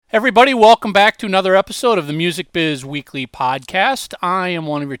Everybody, welcome back to another episode of the Music Biz Weekly Podcast. I am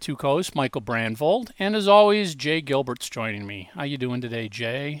one of your two hosts, Michael Brandvold, and as always, Jay Gilbert's joining me. How you doing today,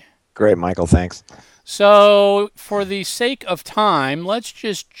 Jay? Great, Michael. Thanks. So, for the sake of time, let's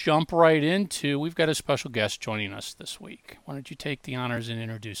just jump right into, we've got a special guest joining us this week. Why don't you take the honors and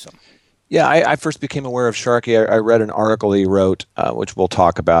introduce him? Yeah, I first became aware of Sharky. I read an article he wrote, which we'll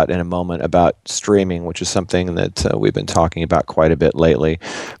talk about in a moment, about streaming, which is something that we've been talking about quite a bit lately.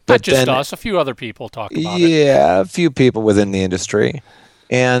 But Not just us, a few other people talk about it. Yeah, a few people within the industry.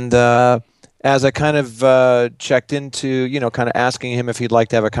 And as I kind of checked into, kind of asking him if he'd like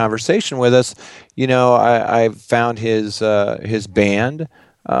to have a conversation with us, I found his band,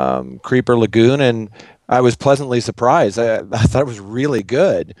 Creeper Lagoon, and I was pleasantly surprised. I thought it was really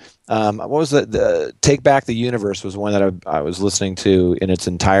good. What was it? The Take Back the Universe was one that I was listening to in its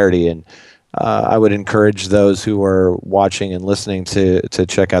entirety, and I would encourage those who are watching and listening to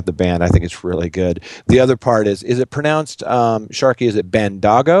check out the band. I think it's really good. The other part is it pronounced, Sharky, is it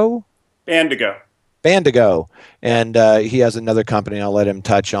Bandago? Bandago. Bandago. And he has another company I'll let him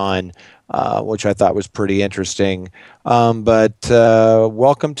touch on, which I thought was pretty interesting. But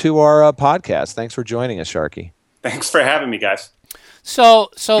welcome to our podcast. Thanks for joining us, Sharky. Thanks for having me, guys. So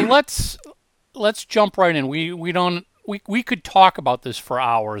let's jump right in. We could talk about this for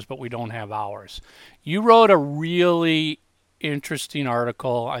hours, but we don't have hours. You wrote a really interesting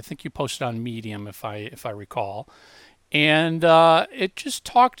article. I think you posted on Medium, if I recall, and it just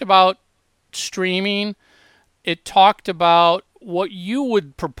talked about streaming. It talked about what you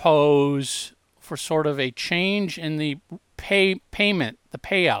would propose for sort of a change in the payment, the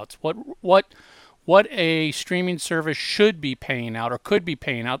payouts. What a streaming service should be paying out or could be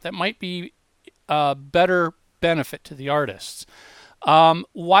paying out that might be a better benefit to the artists.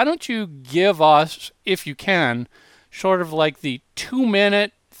 Why don't you give us, if you can, sort of like the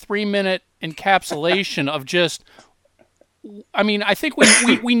 2-minute, 3-minute encapsulation of just, I mean, I think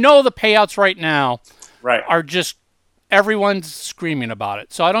we know the payouts right now are just, everyone's screaming about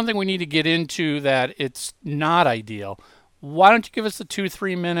it. So I don't think we need to get into that it's not ideal. Why don't you give us the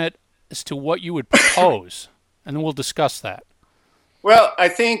 2-3 minute as to what you would propose, and then we'll discuss that. Well, I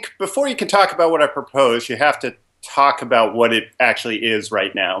think before you can talk about what I propose, you have to talk about what it actually is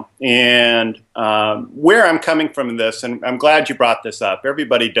right now. And where I'm coming from in this, and I'm glad you brought this up,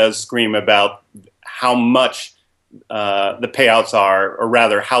 everybody does scream about how much the payouts are, or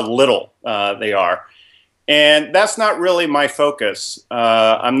rather how little they are. And that's not really my focus.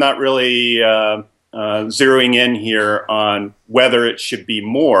 I'm not really zeroing in here on whether it should be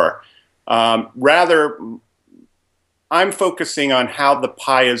more. Rather, I'm focusing on how the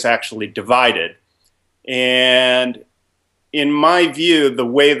pie is actually divided. And in my view, the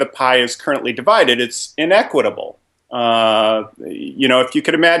way the pie is currently divided, it's inequitable. If you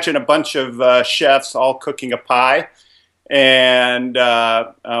could imagine a bunch of chefs all cooking a pie, and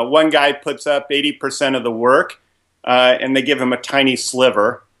one guy puts up 80% of the work, and they give him a tiny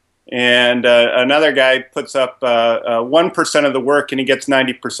sliver. And another guy puts up 1% of the work, and he gets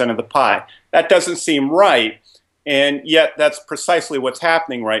 90% of the pie. That doesn't seem right, and yet that's precisely what's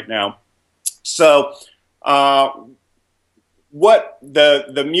happening right now. So what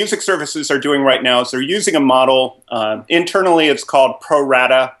the music services are doing right now is they're using a model. Internally, it's called pro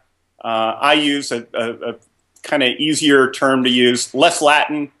rata. I use a kind of easier term to use, less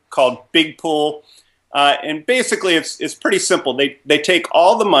Latin, called big pool. And basically, it's pretty simple. They take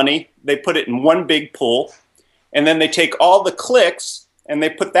all the money, they put it in one big pool, and then they take all the clicks and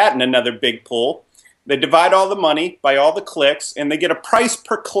they put that in another big pool. They divide all the money by all the clicks, and they get a price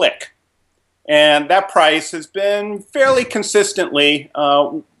per click. And that price has been fairly consistently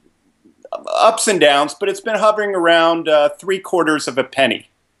ups and downs, but it's been hovering around 3/4 of a penny.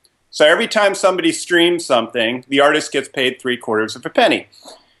 So every time somebody streams something, the artist gets paid 3/4 of a penny.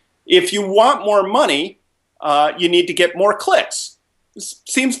 If you want more money, you need to get more clicks. This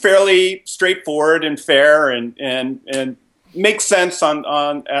seems fairly straightforward and fair, and makes sense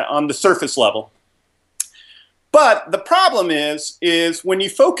on the surface level. But the problem is when you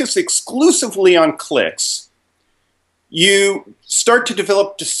focus exclusively on clicks, you start to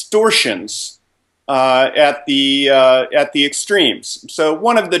develop distortions at the extremes. So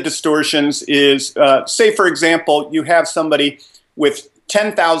one of the distortions is, say for example, you have somebody with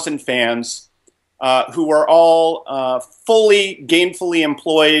 10,000 fans who are all fully gainfully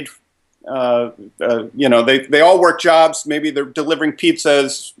employed. They all work jobs. Maybe they're delivering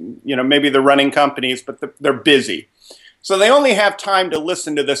pizzas. Maybe they're running companies, but they're busy. So they only have time to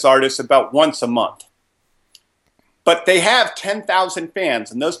listen to this artist about once a month. But they have 10,000 fans,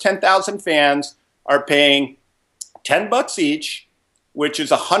 and those 10,000 fans are paying $10 each which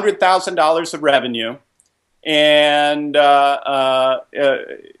is $100,000 of revenue, and 100,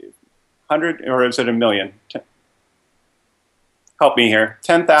 or is it a million? Help me here.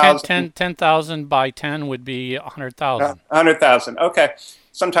 10,000. 10,000 by 10 would be 100,000. 100,000. Okay.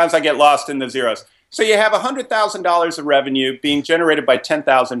 Sometimes I get lost in the zeros. So you have $100,000 of revenue being generated by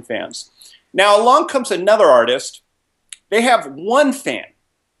 10,000 fans. Now along comes another artist. They have one fan,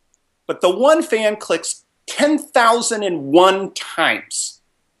 but the one fan clicks 10,001 times.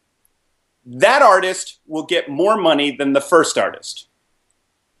 That artist will get more money than the first artist.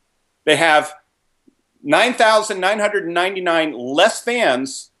 They have 9,999 less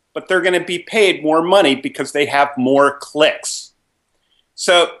fans, but they're going to be paid more money because they have more clicks.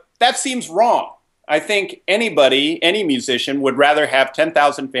 So that seems wrong. I think anybody, any musician, would rather have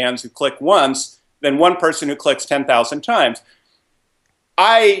 10,000 fans who click once than one person who clicks 10,000 times.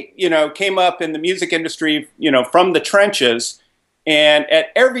 I, came up in the music industry, from the trenches, and at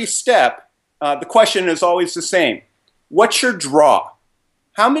every step, the question is always the same. What's your draw?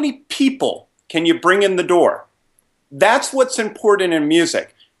 How many people can you bring in the door? That's what's important in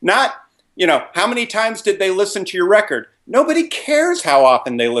music. Not, how many times did they listen to your record? Nobody cares how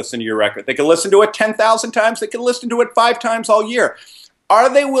often they listen to your record. They can listen to it 10,000 times. They can listen to it 5 times all year. Are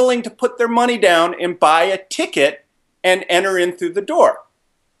they willing to put their money down and buy a ticket and enter in through the door?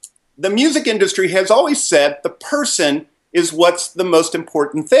 The music industry has always said the person is what's the most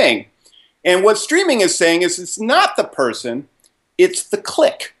important thing. And what streaming is saying is it's not the person, it's the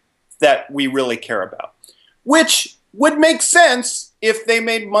click that we really care about, which would make sense if they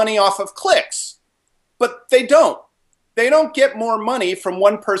made money off of clicks, but they don't. They don't get more money from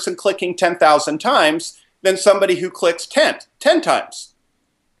one person clicking 10,000 times than somebody who clicks 10 times.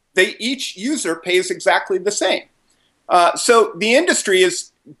 Each user pays exactly the same. So the industry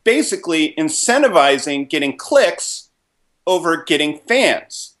is basically incentivizing getting clicks over getting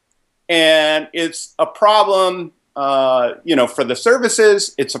fans. And it's a problem, for the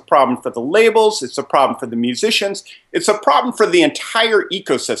services. It's a problem for the labels. It's a problem for the musicians. It's a problem for the entire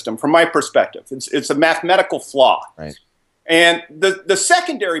ecosystem, from my perspective. It's a mathematical flaw. Right. And the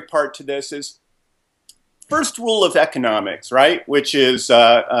secondary part to this is first rule of economics, right? Which is,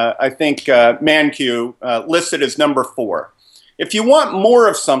 I think, Mankiw listed as number 4. If you want more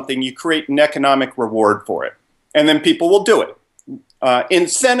of something, you create an economic reward for it, and then people will do it.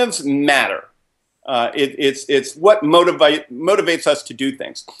 Incentives matter. It's what motivates us to do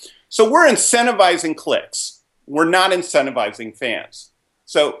things. So we're incentivizing clicks. We're not incentivizing fans.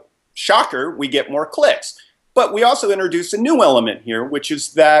 So, shocker, we get more clicks. But we also introduce a new element here, which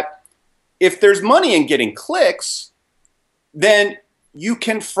is that if there's money in getting clicks, then you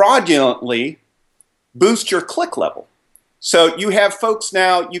can fraudulently boost your click level. So you have folks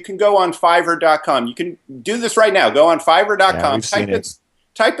now, you can go on Fiverr.com. You can do this right now. Go on Fiverr.com,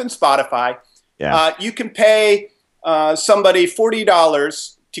 type in Spotify. Yeah. You can pay somebody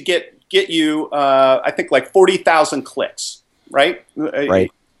 $40 to get you, I think, like 40,000 clicks, right? Right.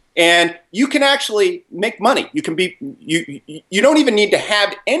 And you can actually make money. You can be you don't even need to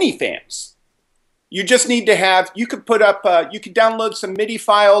have any fans. You just need to have. You could put up. You could download some MIDI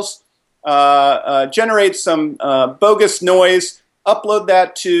files, generate some bogus noise, upload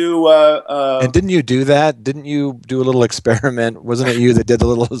that to. And didn't you do that? Didn't you do a little experiment? Wasn't it you that did the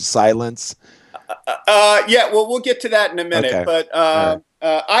little silence? Yeah. Well, we'll get to that in a minute. Okay. But Right.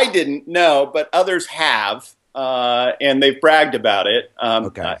 I didn't know, but others have. And they've bragged about it.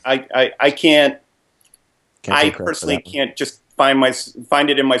 Okay. I can't. I take credit for personally that one. can't just find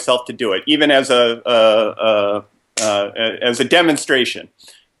it in myself to do it, even as a demonstration.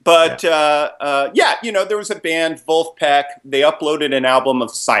 But there was a band, Wolfpack. They uploaded an album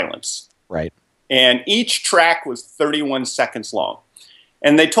of silence, Right. and each track was 31 seconds long.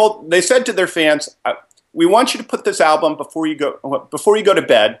 And they said to their fans, "We want you to put this album before you go to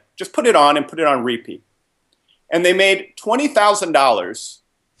bed. Just put it on and put it on repeat." And they made $20,000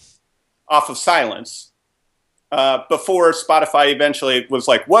 off of silence before Spotify eventually was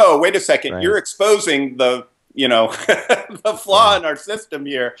like, "Whoa, wait a second! Right. You're exposing the the flaw in our system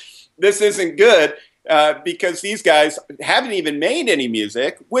here. This isn't good because these guys haven't even made any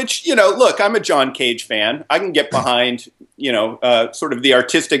music." Which look, I'm a John Cage fan. I can get behind sort of the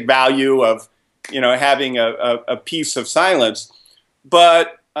artistic value of having a piece of silence,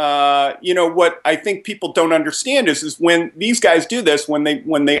 but. What I think people don't understand is when these guys do this, when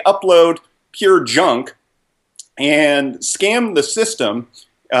they upload pure junk and scam the system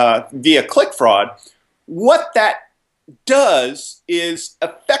via click fraud, what that does is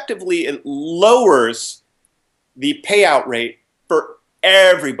effectively it lowers the payout rate for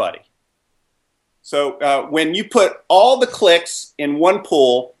everybody. So when you put all the clicks in one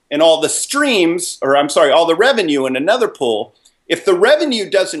pool and all the streams, or I'm sorry, all the revenue in another pool, if the revenue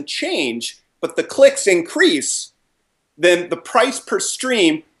doesn't change, but the clicks increase, then the price per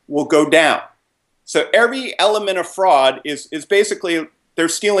stream will go down. So every element of fraud is basically they're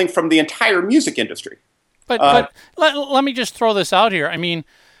stealing from the entire music industry. But let me just throw this out here. I mean,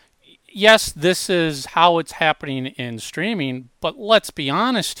 yes, this is how it's happening in streaming, but let's be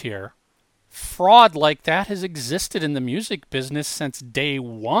honest here. Fraud like that has existed in the music business since day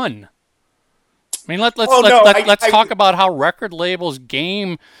one. I mean, let's talk about how record labels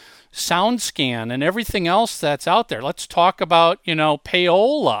game SoundScan and everything else that's out there. Let's talk about,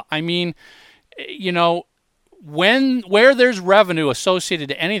 payola. I mean, where there's revenue associated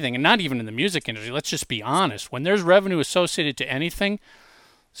to anything, and not even in the music industry, let's just be honest. When there's revenue associated to anything,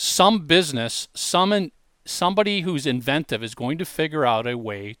 some business, somebody who's inventive is going to figure out a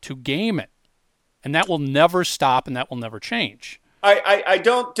way to game it. And that will never stop and that will never change. I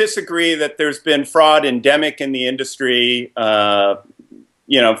don't disagree that there's been fraud endemic in the industry, from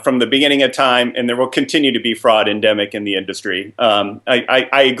the beginning of time, and there will continue to be fraud endemic in the industry.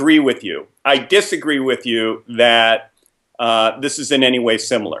 I agree with you. I disagree with you that this is in any way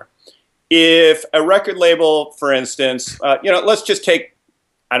similar. If a record label, for instance, let's just take,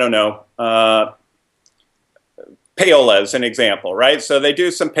 payola as an example, right? So they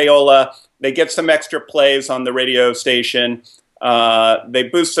do some payola, they get some extra plays on the radio station, they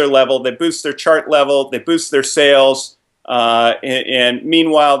boost their level, they boost their chart level, they boost their sales, and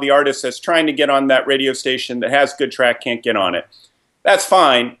meanwhile the artist that's trying to get on that radio station that has good track can't get on it. That's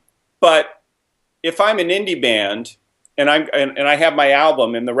fine, but if I'm an indie band and I have my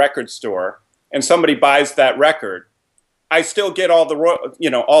album in the record store and somebody buys that record, I still get all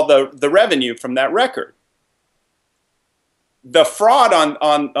the revenue from that record. The fraud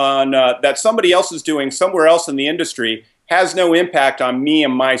on that somebody else is doing somewhere else in the industry has no impact on me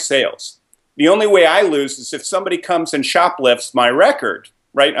and my sales. The only way I lose is if somebody comes and shoplifts my record,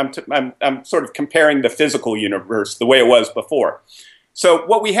 right? I'm sort of comparing the physical universe the way it was before. So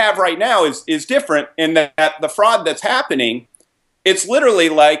what we have right now is different in that the fraud that's happening, it's literally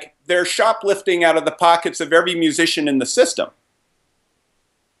like they're shoplifting out of the pockets of every musician in the system.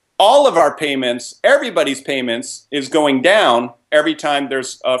 All of our payments, everybody's payments, is going down every time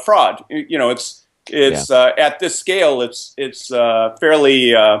there's fraud. It's at this scale, it's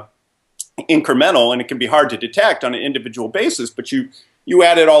fairly incremental, and it can be hard to detect on an individual basis. But you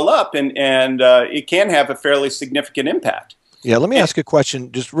add it all up, and it can have a fairly significant impact. Yeah, let me ask a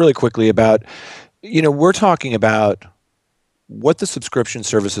question just really quickly about, we're talking about what the subscription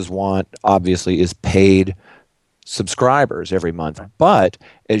services want, obviously, is paid subscribers every month. But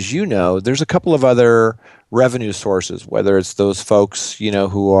as you know, there's a couple of other revenue sources, whether it's those folks,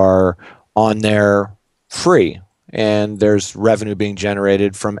 who are on there free and there's revenue being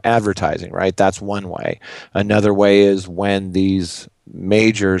generated from advertising, right? That's one way. Another way is when these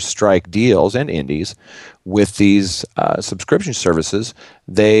majors strike deals, and indies, with these subscription services,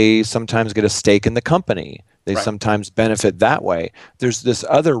 they sometimes get a stake in the company. They sometimes benefit that way. There's this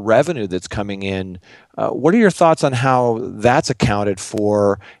other revenue that's coming in. What are your thoughts on how that's accounted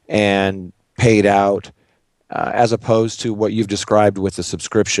for and paid out as opposed to what you've described with the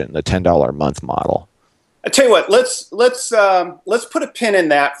subscription, the $10 a month model? I tell you what, let's put a pin in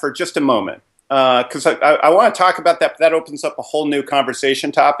that for just a moment, because I want to talk about that. That opens up a whole new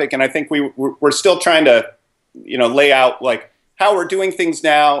conversation topic, and I think we're still trying to lay out like how we're doing things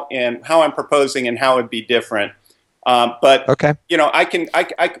now and how I'm proposing and how it'd be different. But okay,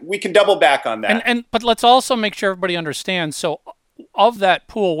 we can double back on that. But let's also make sure everybody understands. So, of that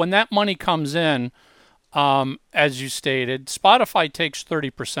pool, when that money comes in, as you stated, Spotify takes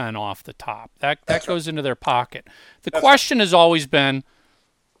 30% off the top. That goes into their pocket. The question has always been,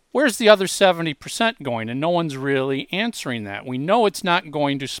 where's the other 70% going? And no one's really answering that. We know it's not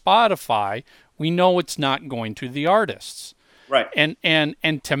going to Spotify. We know it's not going to the artists. Right.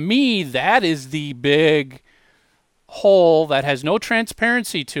 And to me, that is the big hole that has no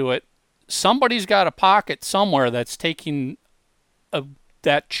transparency to it. Somebody's got a pocket somewhere that's taking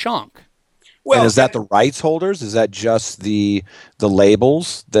that chunk. Well, and is that the rights holders? Is that just the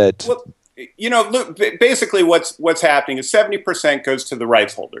labels that? Well, look, basically what's happening is 70% goes to the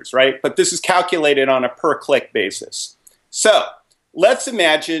rights holders, right? But this is calculated on a per click basis. So let's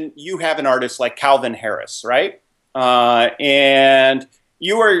imagine you have an artist like Calvin Harris, right? And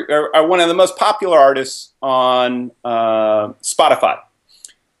you are one of the most popular artists on Spotify.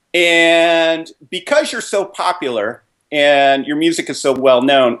 And because you're so popular and your music is so well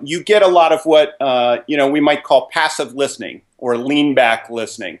known, you get a lot of what we might call passive listening or lean back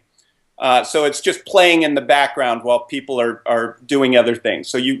listening. So it's just playing in the background while people are doing other things.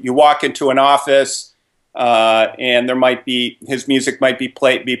 So you walk into an office, and there might be his music might be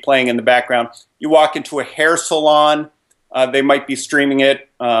playing in the background. You walk into a hair salon, they might be streaming it.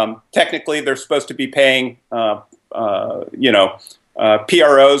 Technically, they're supposed to be paying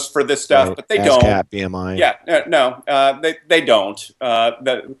PROs for this stuff, Right. but they ASCAP, don't. BMI. Yeah, no, they don't.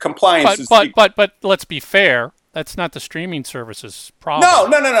 The compliance is But let's be fair. That's not the streaming service's problem.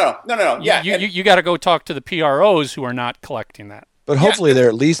 no. Yeah, You got to go talk to the PROs who are not collecting that. But hopefully they're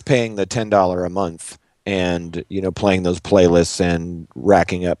at least paying the $10 a month and playing those playlists and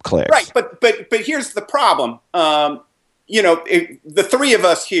racking up clicks. right. But here's the problem. The three of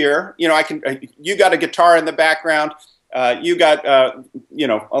us here. You got a guitar in the background. You got a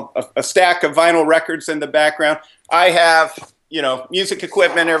stack of vinyl records in the background. I have music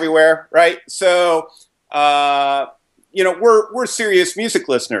equipment everywhere, right? So we're serious music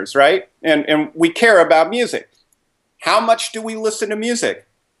listeners, right? And we care about music. How much do we listen to music?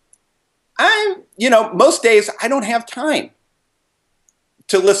 Most days I don't have time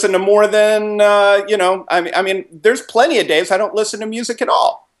to listen to more than there's plenty of days I don't listen to music at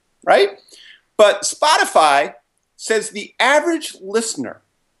all, right? But Spotify says the average listener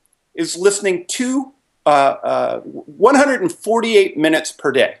is listening to 148 minutes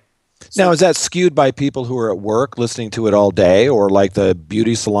per day. So, now, is that skewed by people who are at work listening to it all day, or like the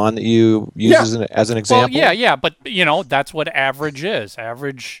beauty salon that you use as an example? Well, yeah, but that's what average is.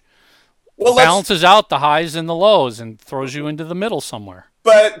 Average balances out the highs and the lows and throws you into the middle somewhere.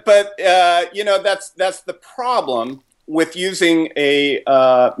 But that's the problem with using a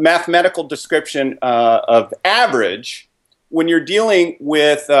mathematical description of average when you're dealing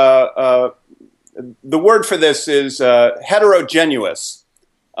with the word for this is heterogeneous.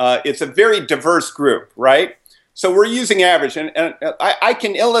 It's a very diverse group, right? So we're using average, and I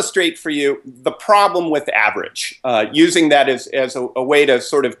can illustrate for you the problem with average, using that as a way to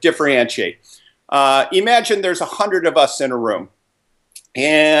sort of differentiate. Imagine there's 100 of us in a room,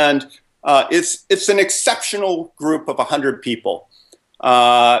 and it's an exceptional group of 100 people.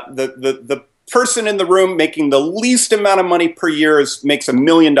 The person in the room making the least amount of money per year makes $1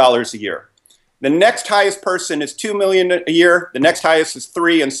 million a year. The next highest person is $2 million a year. The next highest is $3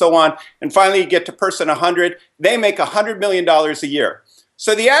 million, and so on. And finally, you get to person 100. They make $100 million a year.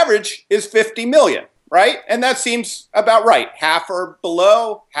 So the average is $50 million, right? And that seems about right. Half are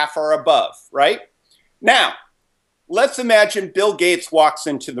below, half are above, right? Now, let's imagine Bill Gates walks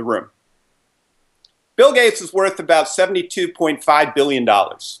into the room. Bill Gates is worth about $72.5 billion.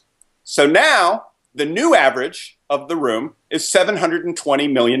 So now, the new average of the room is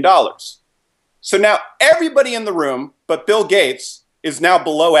 $720 million. So now everybody in the room but Bill Gates is now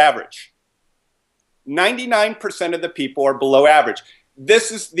below average. 99% of the people are below average. This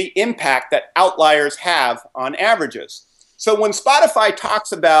is the impact that outliers have on averages. So when Spotify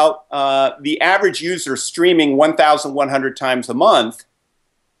talks about the average user streaming 1,100 times a month,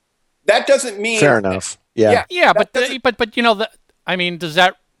 that doesn't mean... Fair enough. Yeah. But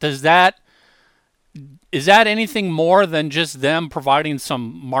is that anything more than just them providing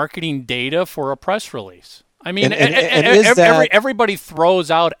some marketing data for a press release? I mean, everybody throws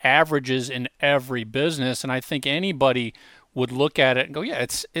out averages in every business, and I think anybody would look at it and go, yeah,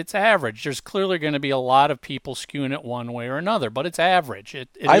 it's average. There's clearly going to be a lot of people skewing it one way or another, but it's average.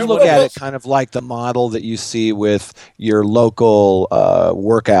 I look at it kind of like the model that you see with your local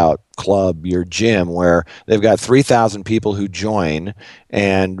workout club, your gym, where they've got 3,000 people who join,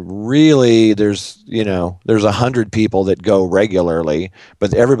 and really there's 100 people that go regularly,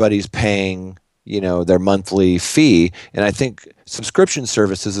 but everybody's paying their monthly fee. And I think subscription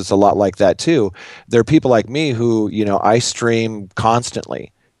services is a lot like that too. There are people like me who, I stream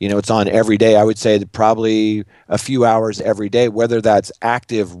constantly. It's on every day. I would say that probably a few hours every day, whether that's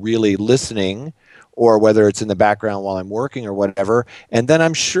active, really listening, or whether it's in the background while I'm working or whatever. And then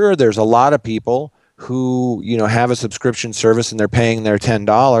I'm sure there's a lot of people who, have a subscription service and they're paying their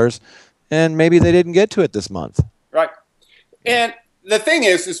 $10 and maybe they didn't get to it this month. Right. And the thing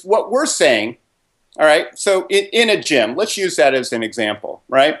is what we're saying. All right, so in a gym, let's use that as an example,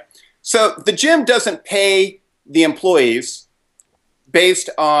 right? So the gym doesn't pay the employees based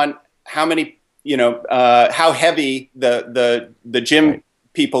on how many, how heavy the gym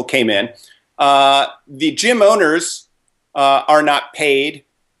people came in. The gym owners are not paid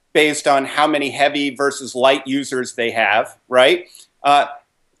based on how many heavy versus light users they have, right?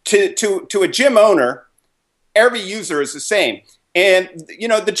 To a gym owner, every user is the same. And,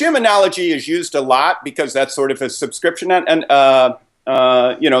 the gym analogy is used a lot because that's sort of a subscription and,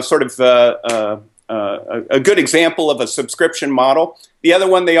 a good example of a subscription model. The other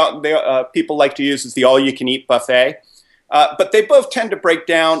one people like to use is the all-you-can-eat buffet. But they both tend to break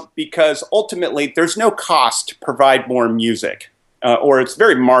down because ultimately there's no cost to provide more music, or it's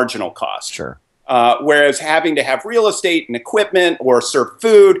very marginal cost. Sure. Whereas having to have real estate and equipment or serve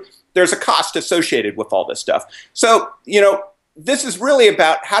food, there's a cost associated with all this stuff. So, this is really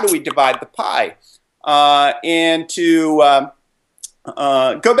about how do we divide the pie. And to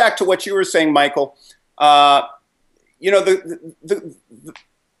go back to what you were saying, Michael,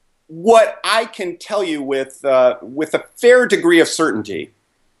 what I can tell you with a fair degree of certainty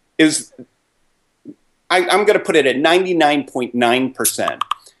is, I'm going to put it at 99.9%,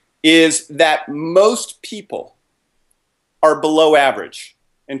 is that most people are below average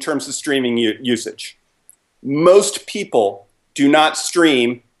in terms of streaming usage. Most people do not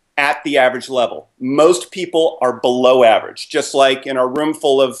stream at the average level. Most people are below average. Just like in a room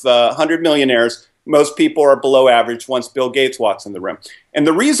full of 100 millionaires, most people are below average once Bill Gates walks in the room. And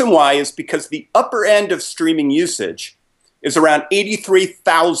the reason why is because the upper end of streaming usage is around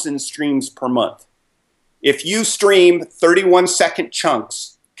 83,000 streams per month. If you stream 31-second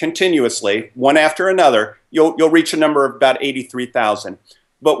chunks continuously, one after another, you'll reach a number of about 83,000.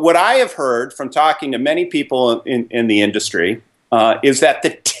 But what I have heard from talking to many people in the industry is that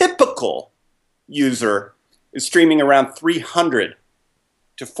the typical user is streaming around 300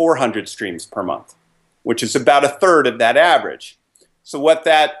 to 400 streams per month, which is about a third of that average. So what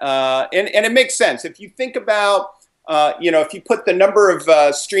that, and it makes sense. If you think about, if you put the number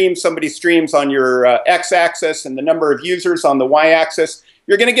of streams somebody streams on your x-axis and the number of users on the y-axis,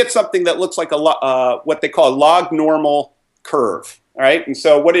 you're going to get something that looks like what they call a log normal curve. All right, and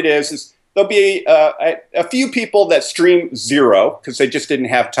so what it is there'll be a few people that stream zero because they just didn't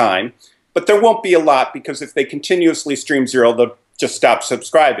have time, but there won't be a lot because if they continuously stream zero, they'll just stop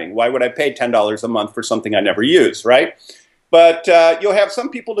subscribing. Why would I pay $10 a month for something I never use, right? But you'll have some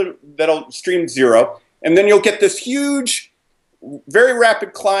people that'll stream zero, and then you'll get this huge, very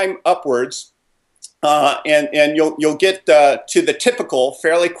rapid climb upwards, and you'll get to the typical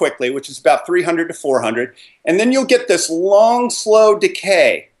fairly quickly, which is about 300 to 400, and then you'll get this long, slow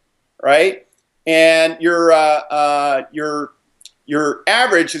decay, right? And your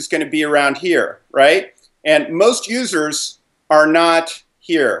average is going to be around here, right? And most users are not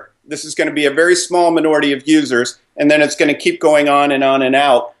here. This is going to be a very small minority of users, and then it's going to keep going on and out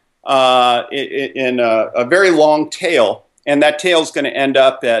in a very long tail, and that tail is going to end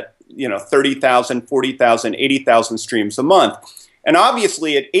up at 30,000, 40,000, 80,000 streams a month. And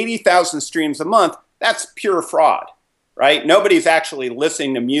obviously at 80,000 streams a month, that's pure fraud, right? Nobody's actually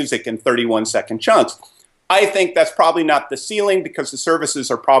listening to music in 31-second chunks. I think that's probably not the ceiling because the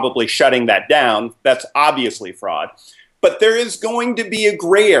services are probably shutting that down. That's obviously fraud. But there is going to be a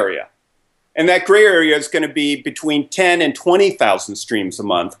gray area. And that gray area is going to be between 10 and 20,000 streams a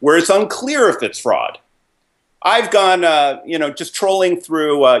month, where it's unclear if it's fraud. I've gone, just trolling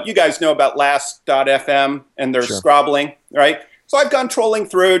through, you guys know about last.fm and their Sure. scrobbling, right? So I've gone trolling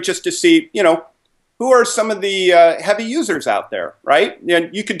through just to see, who are some of the heavy users out there, right?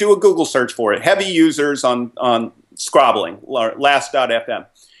 And you could do a Google search for it, heavy users on scrobbling, last.fm.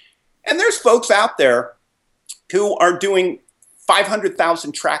 And there's folks out there who are doing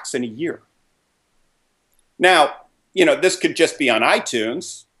 500,000 tracks in a year. Now, this could just be on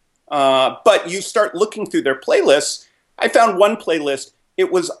iTunes, but you start looking through their playlists. I found one playlist,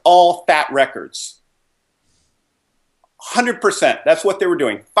 it was all fat records. 100%, that's what they were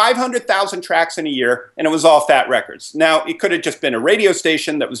doing. 500,000 tracks in a year, and it was all fat records. Now, it could have just been a radio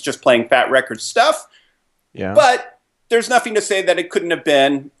station that was just playing fat record stuff, but there's nothing to say that it couldn't have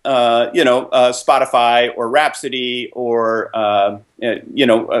been, Spotify or Rhapsody or,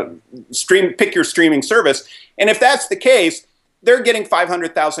 pick your streaming service. And if that's the case, they're getting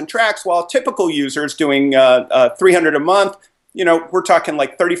 500,000 tracks, while a typical user is doing 300 a month. We're talking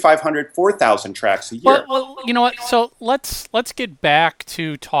like 3,500, 4,000 tracks a year. Well, you know what? So let's get back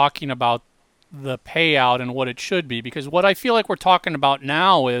to talking about the payout and what it should be, because what I feel like we're talking about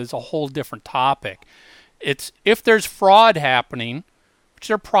now is a whole different topic. It's if there's fraud happening, which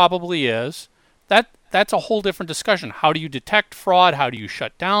there probably is, that's a whole different discussion. How do you detect fraud? How do you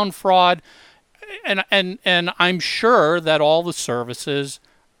shut down fraud? And I'm sure that all the services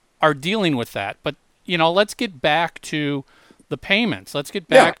are dealing with that. But let's get back to the payments. Let's get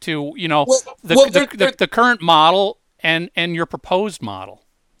back to the current model and your proposed model.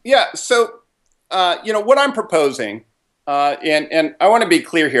 Yeah. So what I'm proposing, and I want to be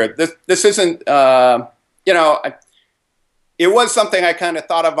clear here. This isn't. it was something I kind of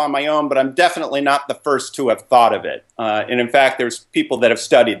thought of on my own, but I'm definitely not the first to have thought of it. And in fact, there's people that have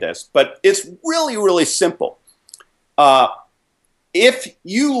studied this. But it's really, really simple. If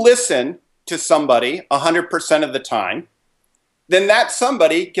you listen to somebody 100% of the time, then that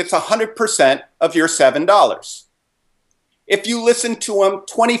somebody gets 100% of your $7. If you listen to them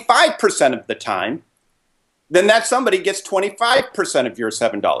 25% of the time, then that somebody gets 25% of your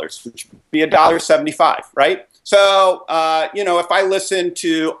 $7, which would be $1.75, right? So, if I listen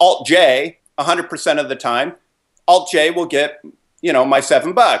to Alt J 100% of the time, Alt J will get, my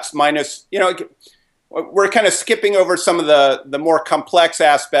 $7 minus, we're kind of skipping over some of the more complex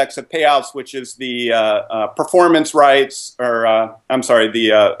aspects of payouts, which is the performance rights, or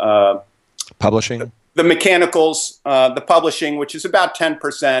the Publishing. The mechanicals, the publishing, which is about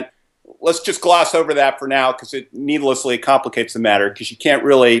 10%. Let's just gloss over that for now because it needlessly complicates the matter because you can't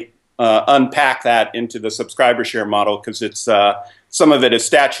really unpack that into the subscriber share model because it's some of it is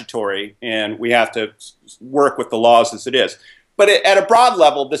statutory and we have to work with the laws as it is. But at a broad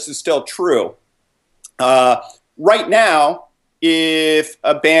level, this is still true. Right now, if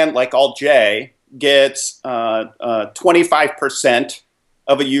a band like Alt J gets 25%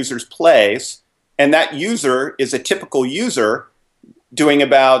 of a user's plays, and that user is a typical user doing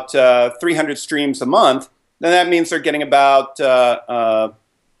about 300 streams a month, then that means they're getting about,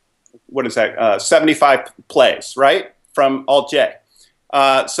 75 plays, right, from Alt J.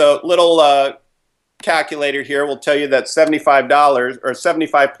 So little calculator here will tell you that $75 or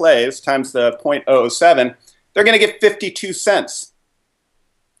 75 plays times the 0.007, they're going to get 52 cents.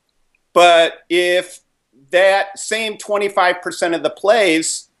 But if that same 25% of the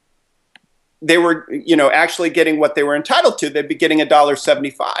plays, they were, actually getting what they were entitled to, they'd be getting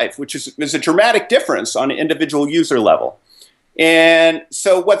 $1.75, which is a dramatic difference on an individual user level. And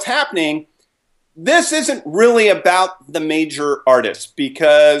so what's happening, this isn't really about the major artists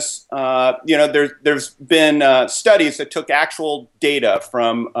because, there's been studies that took actual data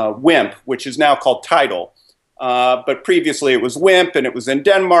from WIMP, which is now called Tidal. But previously it was WIMP and it was in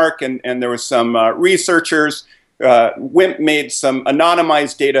Denmark and there was some researchers. WIMP made some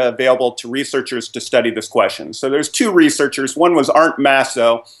anonymized data available to researchers to study this question. So there's two researchers. One was Arndt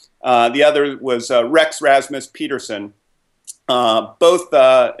Masso. The other was Rex Rasmus Peterson, both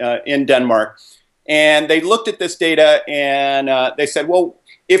in Denmark. And they looked at this data and they said, well,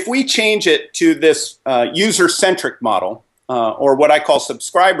 if we change it to this user-centric model, or what I call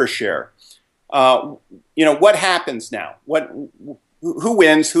subscriber share, what happens now? Who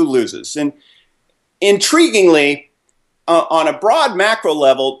wins, who loses? And intriguingly, on a broad macro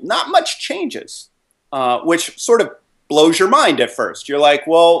level, not much changes, which sort of blows your mind at first. You're like,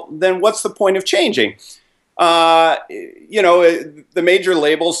 well, then what's the point of changing? The major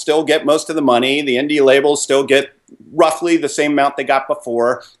labels still get most of the money. The indie labels still get roughly the same amount they got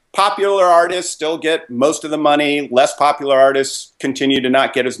before. Popular artists still get most of the money. Less popular artists continue to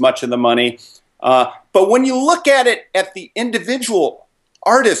not get as much of the money. But when you look at it at the individual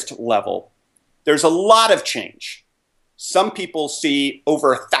artist level, there's a lot of change. Some people see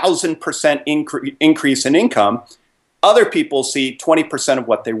over 1,000% increase in income. Other people see 20% of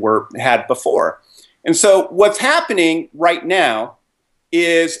what they had before. And so what's happening right now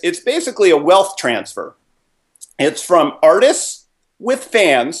is it's basically a wealth transfer. It's from artists with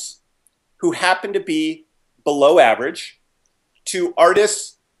fans who happen to be below average to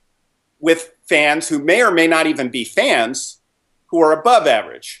artists with fans who may or may not even be fans who are above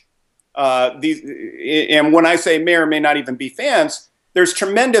average. And when I say may or may not even be fans, there's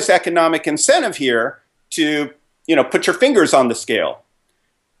tremendous economic incentive here to, put your fingers on the scale.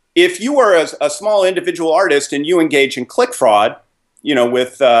 If you are a small individual artist and you engage in click fraud, you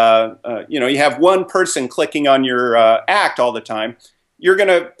have one person clicking on your act all the time, you're going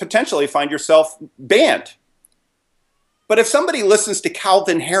to potentially find yourself banned. But if somebody listens to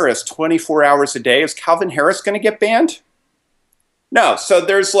Calvin Harris 24 hours a day, is Calvin Harris going to get banned? No. So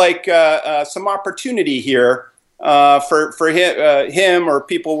there's some opportunity here for him or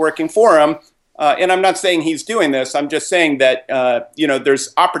people working for him. And I'm not saying he's doing this. I'm just saying that,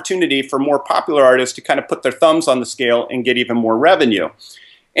 there's opportunity for more popular artists to kind of put their thumbs on the scale and get even more revenue.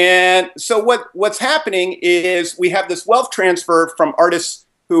 And so what's happening is we have this wealth transfer from artists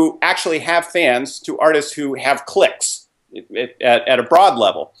who actually have fans to artists who have clicks at a broad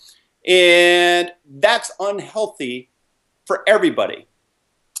level. And that's unhealthy for everybody.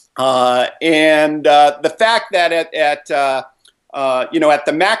 The fact that at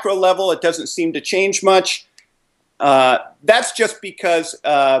the macro level, it doesn't seem to change much. That's just because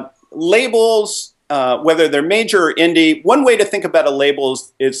labels, whether they're major or indie, one way to think about a label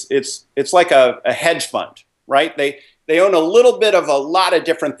is it's like a hedge fund, right? They own a little bit of a lot of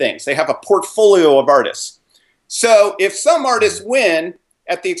different things. They have a portfolio of artists. So if some artists win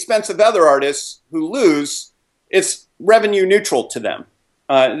at the expense of other artists who lose, it's revenue neutral to them.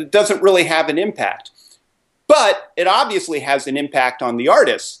 It doesn't really have an impact. But it obviously has an impact on the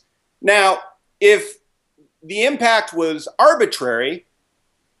artists. Now, if the impact was arbitrary,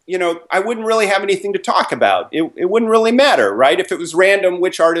 I wouldn't really have anything to talk about. It wouldn't really matter, right? If it was random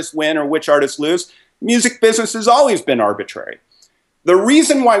which artists win or which artists lose, music business has always been arbitrary. The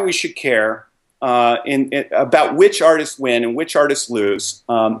reason why we should care about which artists win and which artists lose,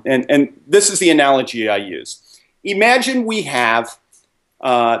 and this is the analogy I use. Imagine we have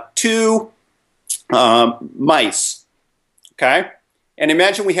two mice, okay? And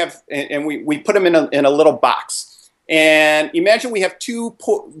imagine we have, and we put them in a little box. And imagine we have two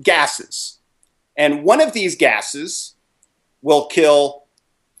gases. And one of these gases will kill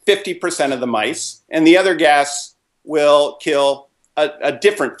 50% of the mice, and the other gas will kill a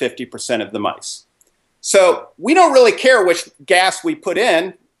different 50% of the mice. So we don't really care which gas we put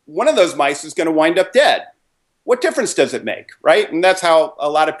in. One of those mice is going to wind up dead. What difference does it make, right? And that's how a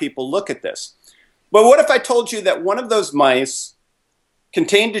lot of people look at this. But what if I told you that one of those mice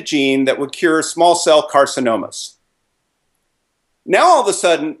contained a gene that would cure small cell carcinomas? Now all of a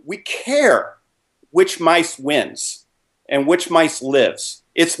sudden, we care which mice wins and which mice lives.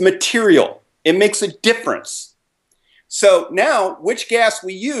 It's material. It makes a difference. So now, which gas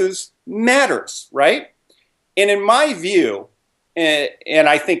we use matters, right? And in my view, and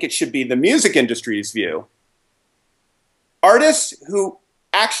I think it should be the music industry's view, artists who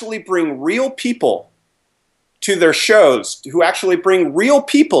actually bring real people to their shows, who actually bring real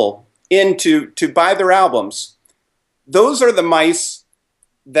people in to buy their albums, those are the mice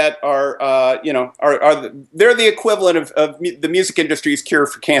that are they're the equivalent of the music industry's cure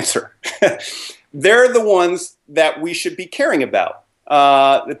for cancer. They're the ones that we should be caring about.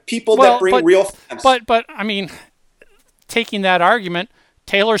 The people that bring real fans. But I mean, taking that argument,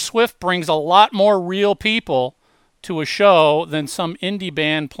 Taylor Swift brings a lot more real people to a show than some indie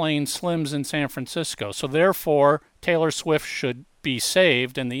band playing Slims in San Francisco. So therefore, Taylor Swift should be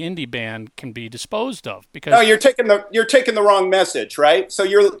saved and the indie band can be disposed of. Because no, you're taking the wrong message, right? So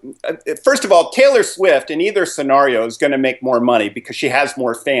first of all, Taylor Swift in either scenario is going to make more money because she has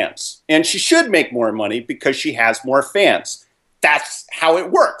more fans, and she should make more money because she has more fans. That's how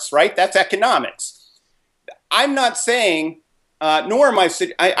it works, right? That's economics. I'm not saying, nor am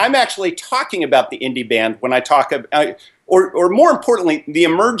I'm actually talking about the indie band when I talk about, or more importantly, the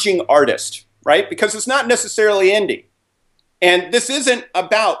emerging artist, right? Because it's not necessarily indie. And this isn't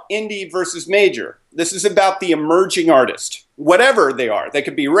about indie versus major. This is about the emerging artist, whatever they are. They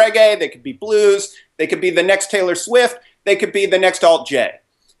could be reggae, they could be blues, they could be the next Taylor Swift, they could be the next Alt J.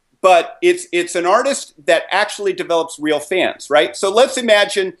 But it's an artist that actually develops real fans, right? So let's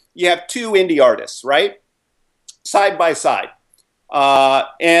imagine you have two indie artists, right? Side by side.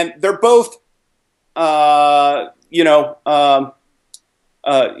 And they're both, they're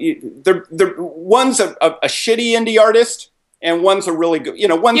one's a shitty indie artist, and one's a really good,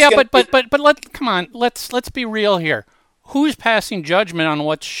 one's come on, let's be real here. Who's passing judgment on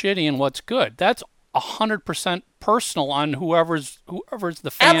what's shitty and what's good? That's 100% personal on whoever's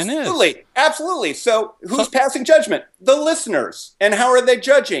the fan is. Absolutely. So who's passing judgment? The listeners. And how are they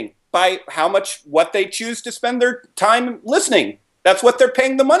judging? By what they choose to spend their time listening. That's what they're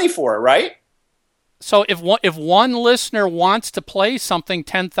paying the money for, right? So if one listener wants to play something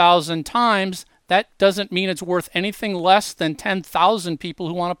 10,000 times, that doesn't mean it's worth anything less than 10,000 people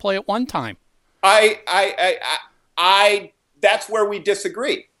who want to play it one time. That's where we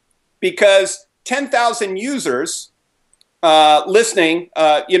disagree, because 10,000 users listening,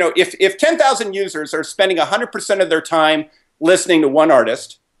 if 10,000 users are spending 100% of their time listening to one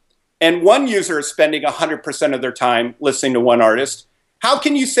artist, and one user is spending 100% of their time listening to one artist, how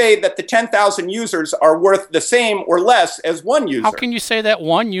can you say that the 10,000 users are worth the same or less as one user? How can you say that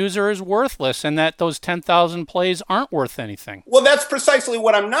one user is worthless and that those 10,000 plays aren't worth anything? Well, that's precisely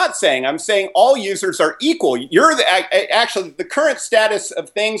what I'm not saying. I'm saying all users are equal. Actually, the current status of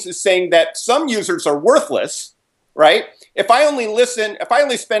things is saying that some users are worthless, right? If I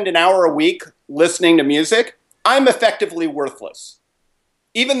only spend an hour a week listening to music, I'm effectively worthless.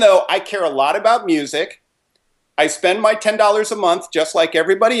 Even though I care a lot about music, I spend my $10 a month just like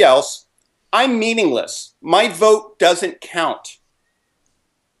everybody else, I'm meaningless. My vote doesn't count.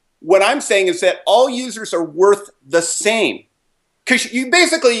 What I'm saying is that all users are worth the same. Because you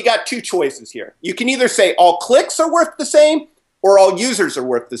got two choices here. You can either say all clicks are worth the same or all users are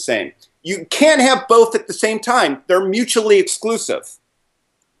worth the same. You can't have both at the same time. They're mutually exclusive.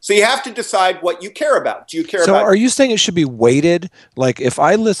 So you have to decide what you care about. Do you care So about? are you saying it should be weighted? Like if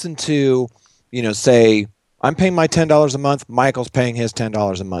I listen to, say I'm paying my $10 a month, Michael's paying his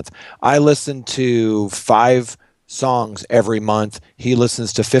 $10 a month. I listen to 5 songs every month. He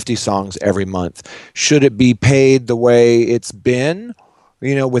listens to 50 songs every month. Should it be paid the way it's been?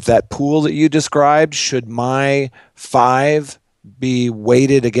 With that pool that you described, should my 5 be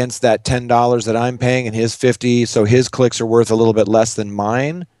weighted against that $10 that I'm paying and his 50, so his clicks are worth a little bit less than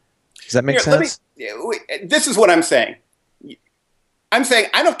mine? Does that make sense? This is what I'm saying. I'm saying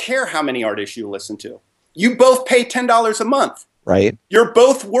I don't care how many artists you listen to. You both pay $10 a month. Right. You're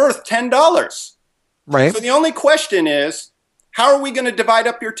both worth $10. Right. So the only question is, how are we going to divide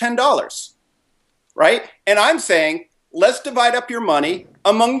up your $10? Right? And I'm saying, let's divide up your money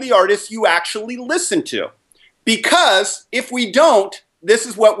among the artists you actually listen to. Because if we don't, this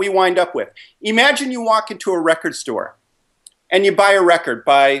is what we wind up with. Imagine you walk into a record store and you buy a record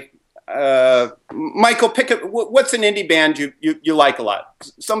by Michael, pick up. What's an indie band you like a lot?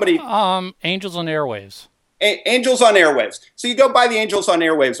 Somebody. Angels on Airwaves. Angels on Airwaves. So you go buy the Angels on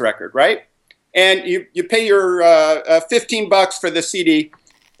Airwaves record, right? And you pay your $15 for the CD,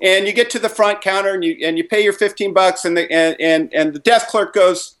 and you get to the front counter and you pay your $15, and the desk clerk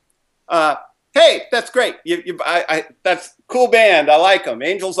goes, "Hey, that's great. That's a cool band. I like them.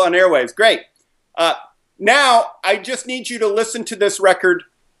 Angels on Airwaves, great. Now I just need you to listen to this record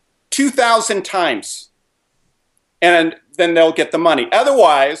 2,000 times, and then they'll get the money.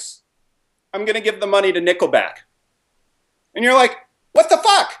 Otherwise, I'm going to give the money to Nickelback." And you're like, what the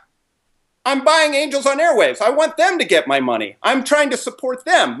fuck? I'm buying Angels on Airwaves. I want them to get my money. I'm trying to support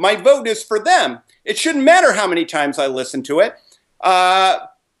them. My vote is for them. It shouldn't matter how many times I listen to it.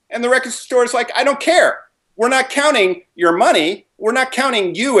 And the record store is like, I don't care. We're not counting your money. We're not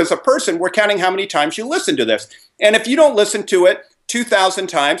counting you as a person. We're counting how many times you listen to this. And if you don't listen to it 2,000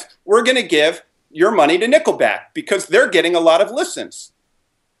 times, we're going to give your money to Nickelback because they're getting a lot of listens.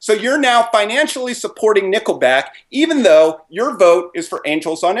 So you're now financially supporting Nickelback, even though your vote is for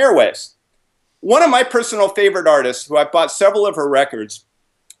Angels on Airwaves. One of my personal favorite artists, who I bought several of her records,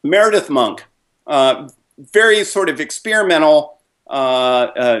 Meredith Monk, very sort of experimental,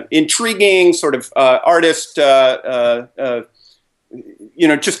 intriguing sort of artist,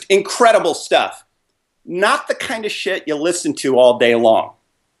 just incredible stuff. Not the kind of shit you listen to all day long,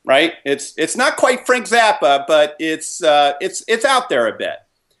 right? It's not quite Frank Zappa, but it's out there a bit.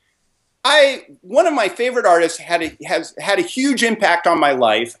 One of my favorite artists has had a huge impact on my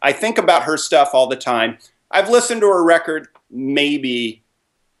life. I think about her stuff all the time. I've listened to her record maybe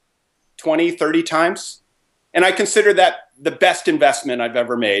 20, 30 times. And I consider that the best investment I've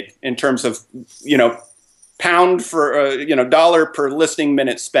ever made in terms of, pound for, dollar per listening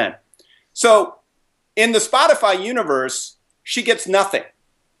minute spent. So in the Spotify universe, she gets nothing.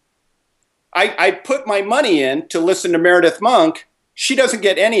 I put my money in to listen to Meredith Monk. She doesn't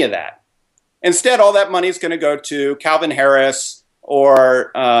get any of that. Instead, all that money is going to go to Calvin Harris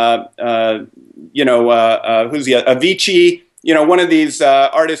or, who's Avicii, one of these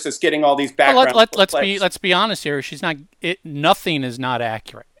artists that's getting all these background. Let's be honest here. Nothing is not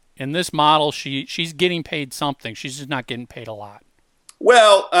accurate in this model. She's getting paid something. She's just not getting paid a lot.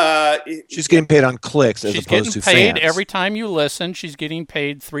 Well, she's getting paid on clicks as opposed to fans. She's getting paid every time you listen. She's getting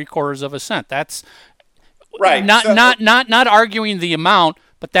paid 3/4 of a cent. That's right. Not arguing the amount,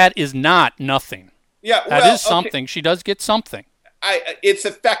 but that is not nothing. Yeah, that is something. Okay. She does get something. It's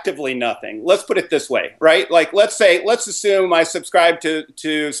effectively nothing. Let's put it this way, right? Like, let's assume I subscribe to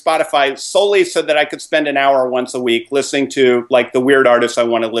Spotify solely so that I could spend an hour once a week listening to like the weird artists I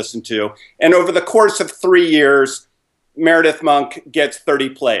want to listen to. And over the course of 3 years, Meredith Monk gets 30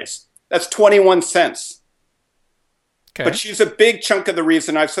 plays. That's 21 cents. Okay. But she's a big chunk of the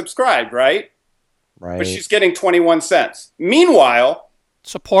reason I've subscribed, right? Right. But she's getting 21 cents. Meanwhile,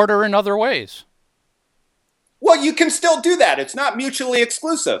 support her in other ways. Well, you can still do that. It's not mutually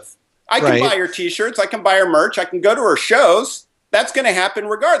exclusive. I can buy her T-shirts. I can buy her merch. I can go to her shows. That's going to happen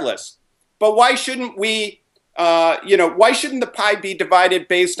regardless. But why shouldn't we, why shouldn't the pie be divided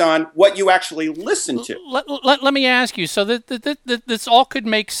based on what you actually listen to? Let me ask you, so that this all could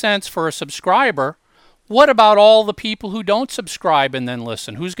make sense for a subscriber. What about all the people who don't subscribe and then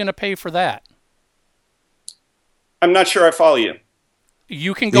listen? Who's going to pay for that? I'm not sure I follow you.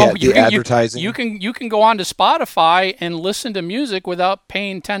 You can go. Advertising. You can go on to Spotify and listen to music without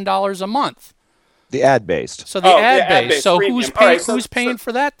paying $10 a month. The ad based. So ad based. So premium. Who's paying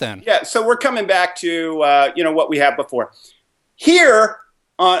for that then? Yeah. So we're coming back to what we had before. Here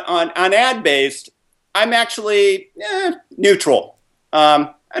on ad based, I'm actually neutral.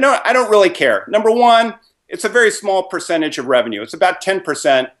 I don't really care. Number one, it's a very small percentage of revenue. It's about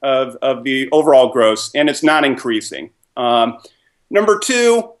 10% of the overall gross, and it's not increasing. Number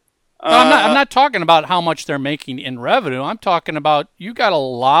two, No, I'm not talking about how much they're making in revenue. I'm talking about you got a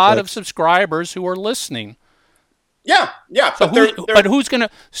lot of subscribers who are listening. Yeah. So who's going to?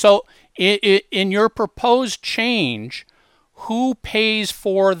 So in your proposed change, who pays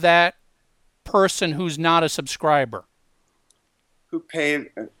for that person who's not a subscriber? Who pays?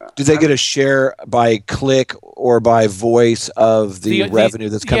 Do they get a share by click or by voice of the revenue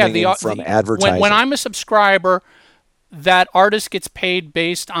that's coming in from advertising? When I'm a subscriber, that artist gets paid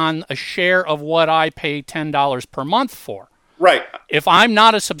based on a share of what I pay $10 per month for. Right. If I'm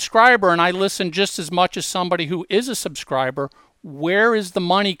not a subscriber and I listen just as much as somebody who is a subscriber, where is the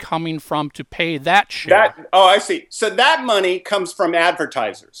money coming from to pay that share? I see. So that money comes from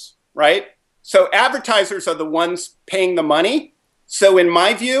advertisers, right? So advertisers are the ones paying the money. So in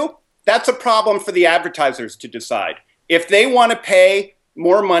my view, that's a problem for the advertisers to decide. If they want to pay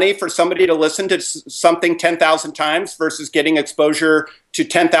more money for somebody to listen to something 10,000 times versus getting exposure to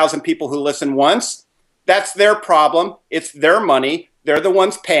 10,000 people who listen once, that's their problem. It's their money. They're the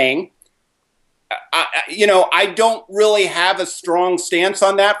ones paying. I don't really have a strong stance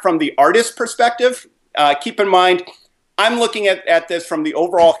on that from the artist perspective. Keep in mind, I'm looking at this from the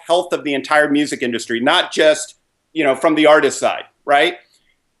overall health of the entire music industry, not just, from the artist side, right?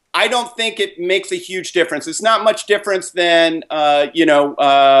 I don't think it makes a huge difference. It's not much difference than, when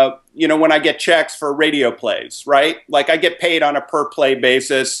I get checks for radio plays, right? Like I get paid on a per play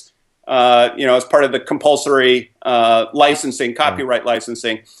basis, as part of the compulsory licensing, copyright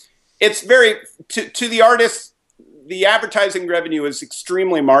licensing. It's to the artists, the advertising revenue is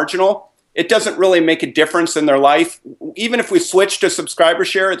extremely marginal. It doesn't really make a difference in their life. Even if we switch to subscriber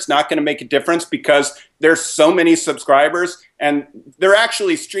share, it's not going to make a difference because there's so many subscribers, and they're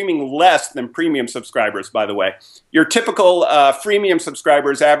actually streaming less than premium subscribers, by the way. Your typical freemium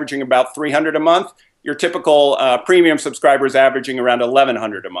subscriber is averaging about $300 a month. Your typical premium subscriber is averaging around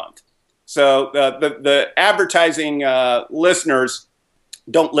 $1,100 a month. So the advertising listeners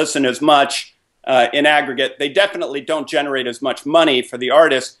don't listen as much in aggregate. They definitely don't generate as much money for the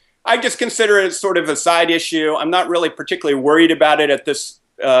artist. I just consider it sort of a side issue. I'm not really particularly worried about it at this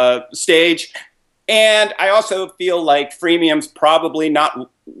stage. And I also feel like freemium's probably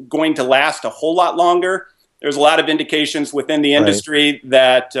not going to last a whole lot longer. There's a lot of indications within the industry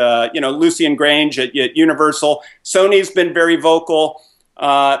that, Lucian Grange at Universal, Sony's been very vocal.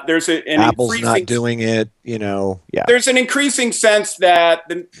 There's Apple's not doing it, yeah. There's an increasing sense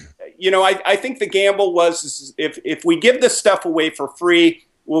that, I think the gamble was if we give this stuff away for free,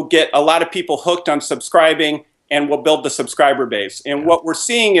 we'll get a lot of people hooked on subscribing and we'll build the subscriber base. And what we're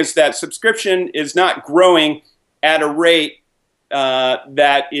seeing is that subscription is not growing at a rate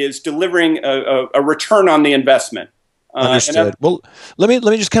that is delivering a return on the investment. Understood. Well, let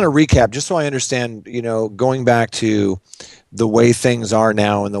me just kind of recap, just so I understand, going back to the way things are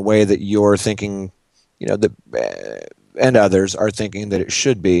now and the way that you're thinking, and others are thinking that it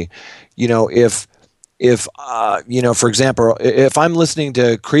should be. If for example, if I'm listening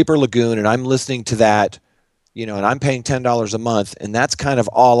to Creeper Lagoon and I'm listening to that, and I'm paying $10 a month and that's kind of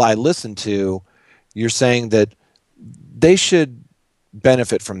all I listen to, you're saying that they should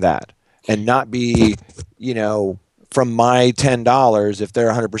benefit from that and not be, from my $10, if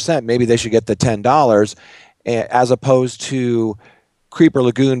they're 100%, maybe they should get the $10 as opposed to Creeper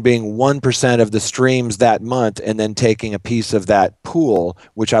Lagoon being 1% of the streams that month and then taking a piece of that pool,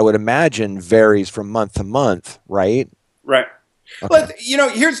 which I would imagine varies from month to month, right? Right. Okay. Well,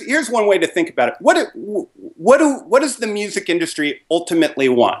 here's one way to think about it. What does the music industry ultimately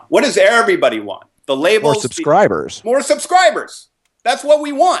want? What does everybybody want? The labels, more subscribers. More subscribers. That's what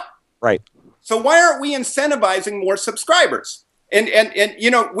we want. Right. So why aren't we incentivizing more subscribers? And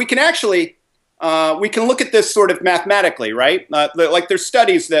we can actually we can look at this sort of mathematically, right? Like there's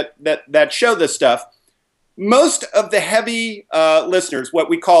studies that show this stuff. Most of the heavy listeners, what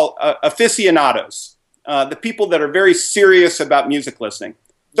we call aficionados, the people that are very serious about music listening,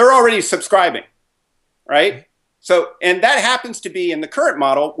 they're already subscribing, right? So, and that happens to be in the current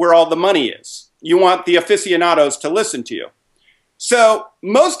model where all the money is. You want the aficionados to listen to you. So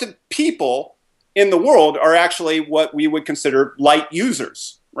most of people in the world are actually what we would consider light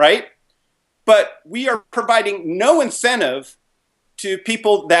users, right? But we are providing no incentive to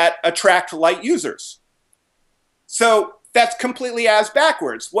people that attract light users. So that's completely ass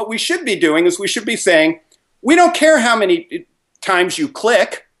backwards. What we should be doing is we should be saying, we don't care how many times you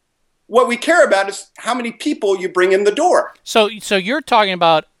click. What we care about is how many people you bring in the door. So you're talking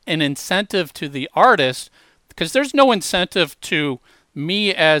about an incentive to the artist, because there's no incentive to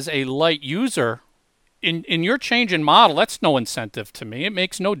me as a light user in your change in model, that's no incentive to me. It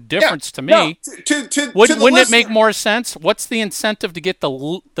makes no difference to me. No, Wouldn't it make more sense? What's the incentive to get the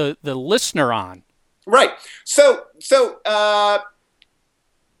listener on? Right. So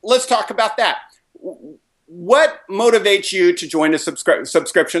let's talk about that. What motivates you to join a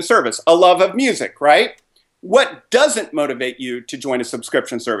subscription service? A love of music, right? What doesn't motivate you to join a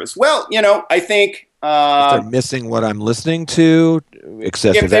subscription service? Well, I think if they're missing what I'm listening to,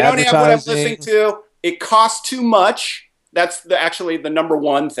 excessive if they don't advertising. have what I'm listening to, it costs too much. That's actually the number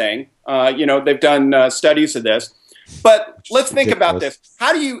one thing. They've done studies of this. But let's think about this.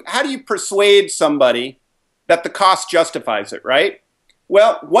 How do you persuade somebody that the cost justifies it, right?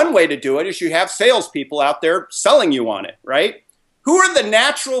 Well, one way to do it is you have salespeople out there selling you on it, right? Who are the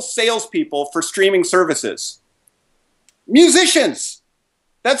natural salespeople for streaming services? Musicians.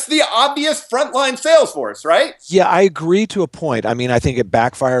 That's the obvious frontline sales force, right? Yeah, I agree to a point. I mean, I think it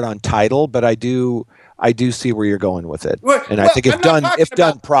backfired on Tidal, but I do see where you're going with it. And I think if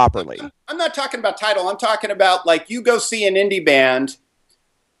done properly. I'm not talking about Tidal. I'm talking about like you go see an indie band.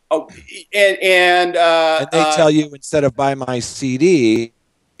 Oh, and they tell you instead of buy my CD,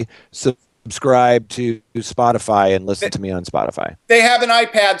 subscribe to Spotify and listen to me on Spotify. They have an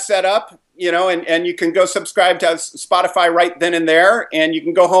iPad set up, and you can go subscribe to Spotify right then and there, and you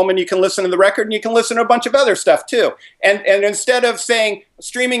can go home and you can listen to the record and you can listen to a bunch of other stuff too. And instead of saying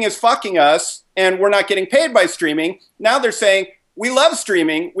streaming is fucking us and we're not getting paid by streaming, now they're saying we love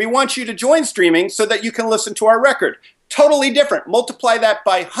streaming. We want you to join streaming so that you can listen to our record. Totally different. Multiply that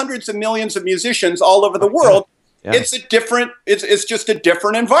by hundreds of millions of musicians all over the world. Yeah. It's just a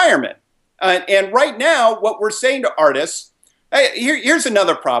different environment. And right now, what we're saying to artists, here's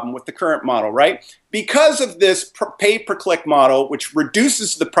another problem with the current model, right? Because of this pay-per-click model, which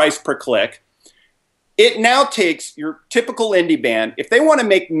reduces the price per click, it now takes your typical indie band, if they want to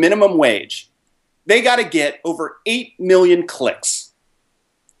make minimum wage, they got to get over 8 million clicks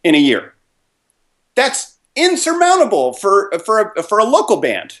in a year. That's insurmountable for a local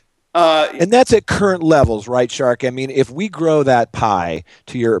band. And that's at current levels, right, Shark? I mean, if we grow that pie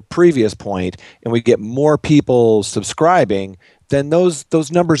to your previous point and we get more people subscribing, then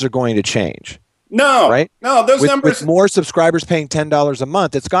those numbers are going to change. No, right? No, those numbers. With more subscribers paying $10 a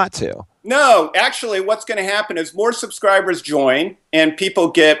month, it's got to. No, actually, what's going to happen is more subscribers join and people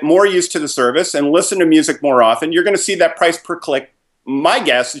get more used to the service and listen to music more often. You're going to see that price per click. My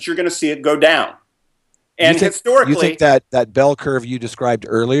guess is you're going to see it go down. And historically, you think that bell curve you described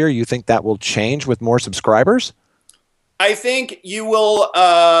earlier, you think that will change with more subscribers? I think you will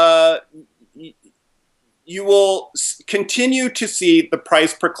continue to see the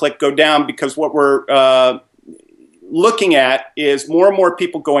price per click go down because what we're looking at is more and more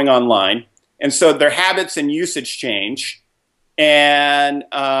people going online, and so their habits and usage change. And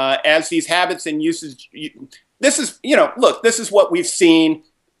as these habits and usage, this is what we've seen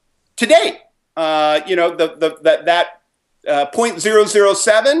today. That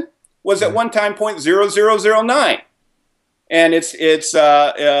 0.007 was at one time 0.0009, and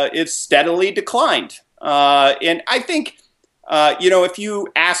it's steadily declined. And I think if you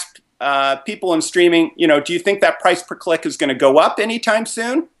ask people in streaming, do you think that price per click is going to go up anytime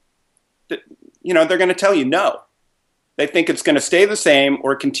soon? They're going to tell you no. They think it's going to stay the same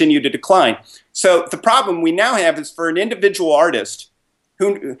or continue to decline. So the problem we now have is for an individual artist.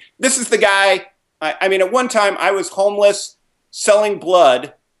 This is the guy, at one time I was homeless selling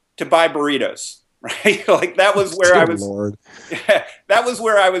blood to buy burritos, right? Like that was where I was. Lord. That was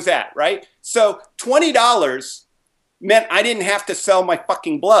where I was at, right? So $20 meant I didn't have to sell my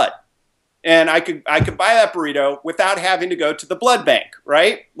fucking blood. And I could buy that burrito without having to go to the blood bank,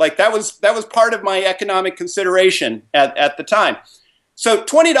 right? Like that was part of my economic consideration at the time. So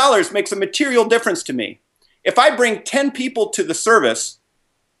 $20 makes a material difference to me. If I bring 10 people to the service,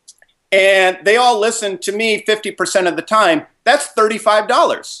 and they all listen to me 50% of the time, that's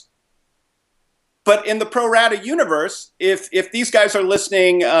 $35. But in the pro rata universe, if these guys are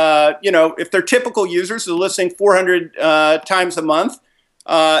listening, if they're typical users, they're listening 400 times a month,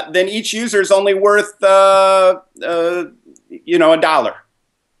 then each user is only worth, $1.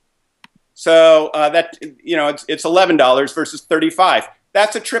 So it's $11 versus $35.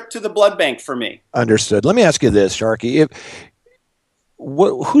 That's a trip to the blood bank for me. Understood. Let me ask you this, Sharky.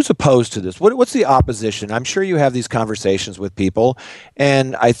 Who's opposed to this? What's the opposition? I'm sure you have these conversations with people,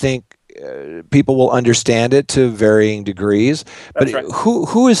 and I think people will understand it to varying degrees. That's but right.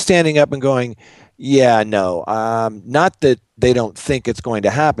 Who is standing up and going, yeah, no, not that they don't think it's going to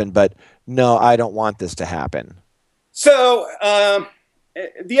happen, but no, I don't want this to happen. So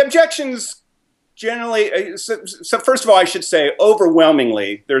the objections generally, so first of all, I should say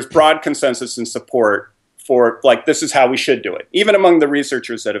overwhelmingly, there's broad consensus and support for like, this is how we should do it, even among the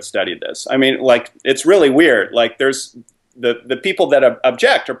researchers that have studied this. I mean, like, it's really weird. Like, there's the people that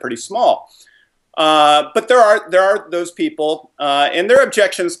object are pretty small. But there are those people, and their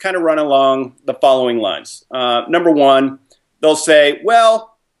objections kind of run along the following lines. Number one, they'll say,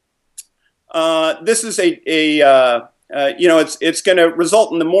 well, this is it's going to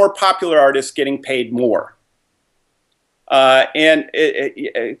result in the more popular artists getting paid more. And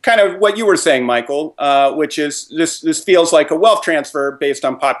kind of what you were saying, Michael, which is this feels like a wealth transfer based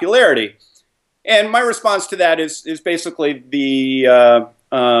on popularity. And my response to that is basically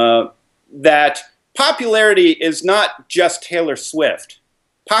that popularity is not just Taylor Swift.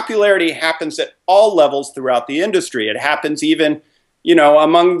 Popularity happens at all levels throughout the industry. It happens even,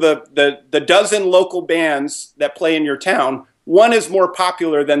 among the dozen local bands that play in your town. One is more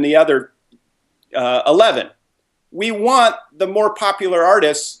popular than the other 11. We want the more popular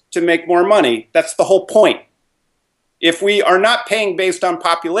artists to make more money. That's the whole point. If we are not paying based on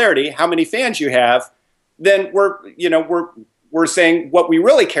popularity, how many fans you have, then we're saying what we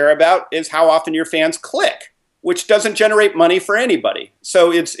really care about is how often your fans click, which doesn't generate money for anybody.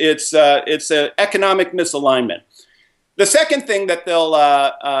 So it's an economic misalignment. The second thing that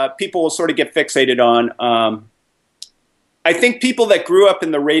people will sort of get fixated on, I think people that grew up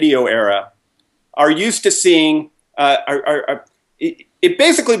in the radio era are used to seeing. It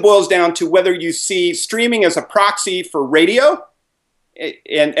basically boils down to whether you see streaming as a proxy for radio,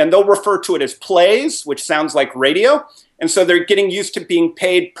 and they'll refer to it as plays, which sounds like radio. And so they're getting used to being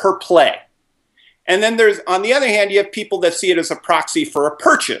paid per play. And then on the other hand, you have people that see it as a proxy for a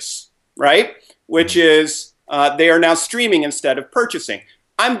purchase, right? Which is they are now streaming instead of purchasing.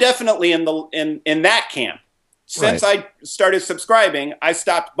 I'm definitely in that camp. Since I started subscribing, I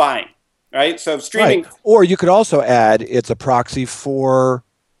stopped buying. Right, so streaming, or you could also add it's a proxy for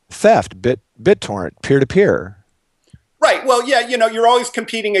theft, BitTorrent, peer-to-peer. Right. Well, yeah, you're always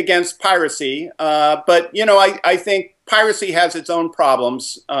competing against piracy, but I think piracy has its own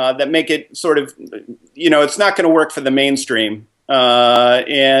problems that make it sort of, it's not going to work for the mainstream,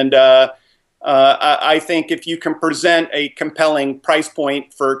 and I think if you can present a compelling price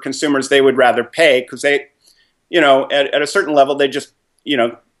point for consumers, they would rather pay because they, at a certain level, they just,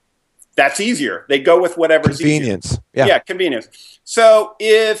 that's easier. They go with whatever's convenience. Easier. Yeah, convenience. So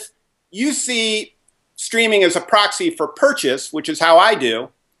if you see streaming as a proxy for purchase, which is how I do,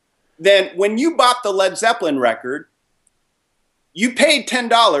 then when you bought the Led Zeppelin record, you paid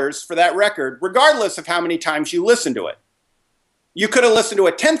 $10 for that record, regardless of how many times you listened to it. You could have listened to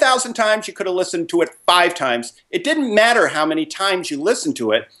it 10,000 times. You could have listened to it 5 times. It didn't matter how many times you listened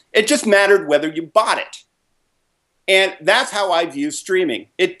to it. It just mattered whether you bought it. And that's how I view streaming.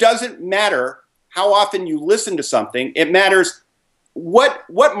 It doesn't matter how often you listen to something. It matters what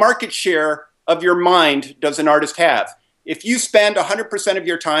market share of your mind does an artist have. If you spend 100% of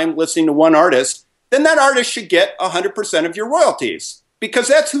your time listening to one artist, then that artist should get 100% of your royalties because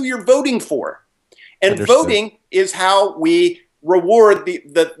that's who you're voting for. And Understood. Voting is how we reward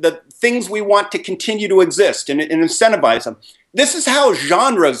the things we want to continue to exist and incentivize them. This is how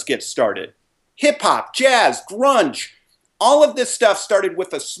genres get started. Hip-hop, jazz, grunge, all of this stuff started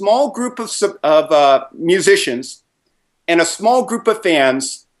with a small group of musicians and a small group of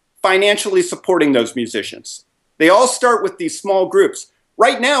fans financially supporting those musicians. They all start with these small groups.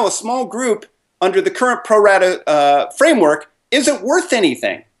 Right now, a small group under the current pro rata framework isn't worth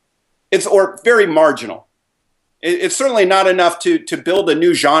anything. Or very marginal. It's certainly not enough to build a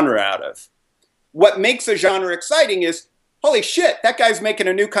new genre out of. What makes a genre exciting is, holy shit, that guy's making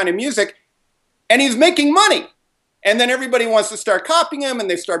a new kind of music, and he's making money. And then everybody wants to start copying him, and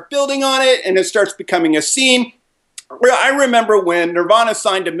they start building on it, and it starts becoming a scene. I remember when Nirvana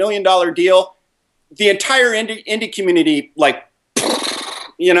signed $1 million deal, the entire indie community,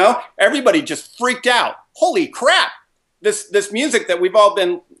 everybody just freaked out. Holy crap! This music that we've all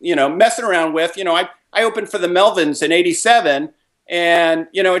been, messing around with. I opened for the Melvins in '87, and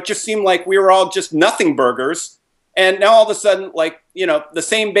it just seemed like we were all just nothing burgers. And now all of a sudden, the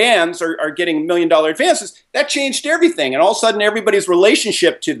same bands are getting $1 million advances. That changed everything. And all of a sudden, everybody's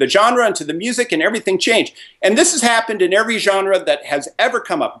relationship to the genre and to the music and everything changed. And this has happened in every genre that has ever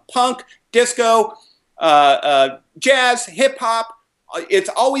come up. Punk, disco, jazz, hip-hop. It's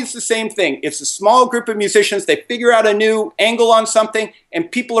always the same thing. It's a small group of musicians. They figure out a new angle on something,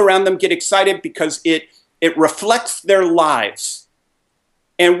 and people around them get excited because it reflects their lives.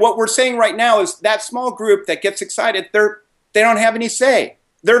 And what we're saying right now is that small group that gets excited, they don't have any say.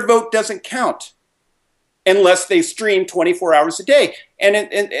 Their vote doesn't count unless they stream 24 hours a day.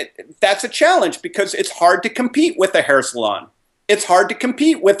 And that's a challenge because it's hard to compete with a hair salon. It's hard to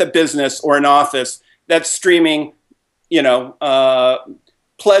compete with a business or an office that's streaming,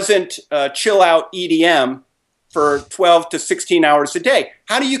 pleasant chill out EDM for 12 to 16 hours a day.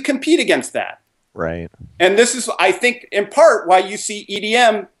 How do you compete against that? Right. And this is, I think, in part why you see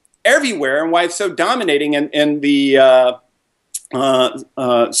EDM everywhere and why it's so dominating in the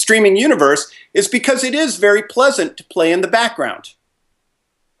streaming universe is because it is very pleasant to play in the background.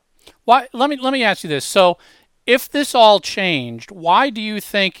 Why? Let me ask you this. So, if this all changed, why do you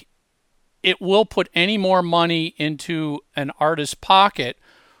think it will put any more money into an artist's pocket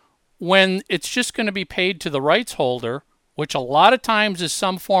when it's just going to be paid to the rights holder, which a lot of times is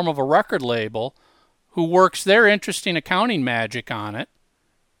some form of a record label, who works their interesting accounting magic on it,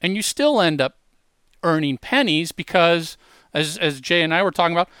 and you still end up earning pennies because, as Jay and I were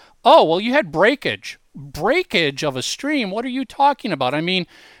talking about, oh, well, you had breakage of a stream. What are you talking about? I mean,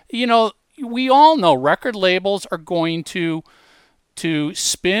 we all know record labels are going to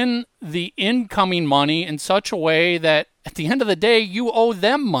spin the incoming money in such a way that at the end of the day, you owe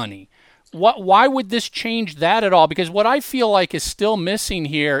them money. Why would this change that at all? Because what I feel like is still missing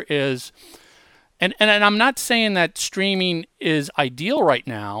here is, and I'm not saying that streaming is ideal right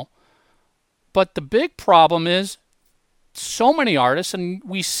now, but the big problem is so many artists, and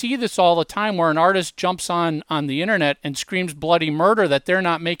we see this all the time, where an artist jumps on the internet and screams bloody murder that they're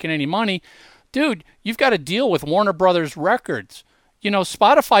not making any money. Dude, you've got to deal with Warner Brothers Records.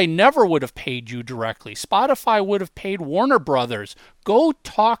 Spotify never would have paid you directly. Spotify would have paid Warner Brothers. Go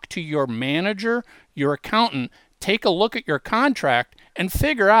talk to your manager, your accountant, take a look at your contract, and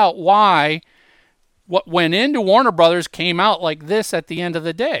figure out why what went into Warner Brothers came out like this at the end of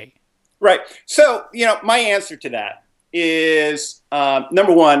the day. Right. So, my answer to that is,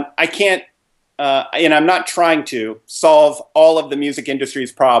 number one, I can't, and I'm not trying to solve all of the music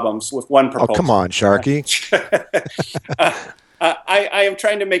industry's problems with one proposal. Oh, come on, Sharky. I am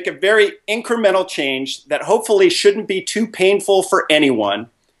trying to make a very incremental change that hopefully shouldn't be too painful for anyone.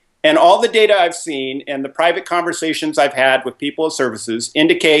 And all the data I've seen and the private conversations I've had with people at services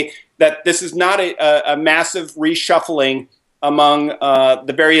indicate that this is not a massive reshuffling among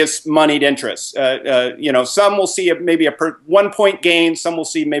the various moneyed interests. Some will see maybe a 1 point gain, some will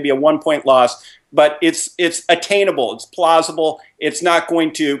see maybe a 1 point loss, but it's attainable, it's plausible, it's not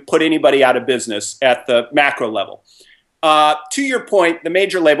going to put anybody out of business at the macro level. To your point, the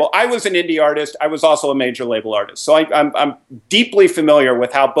major label, I was an indie artist, I was also a major label artist, so I'm deeply familiar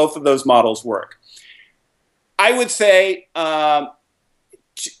with how both of those models work. I would say,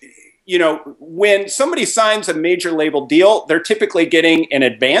 when somebody signs a major label deal, they're typically getting an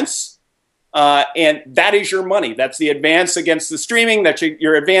advance, and that is your money. That's the advance against the streaming, that's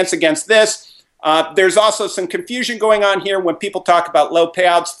your advance against this. There's also some confusion going on here when people talk about low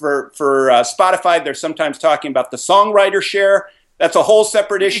payouts for Spotify. They're sometimes talking about the songwriter share. That's a whole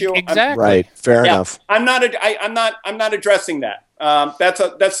separate issue. Exactly. Right. Fair enough. I'm not addressing that.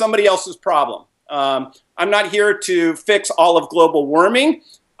 That's somebody else's problem. I'm not here to fix all of global warming.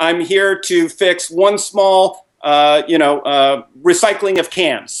 I'm here to fix one small, recycling of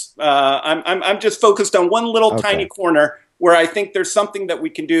cans. I'm just focused on one little tiny corner where I think there's something that we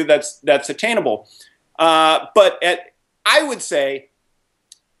can do that's attainable. I would say,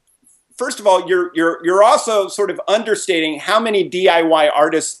 first of all, you're also sort of understating how many DIY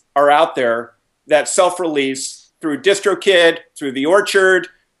artists are out there that self-release through DistroKid, through The Orchard,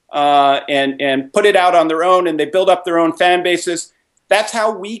 and put it out on their own, and they build up their own fan bases. That's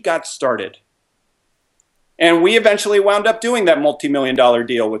how we got started. And we eventually wound up doing that multi-million-dollar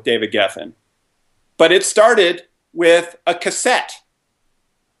deal with David Geffen. But it started with a cassette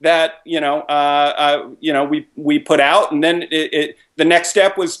that we put out, and then the next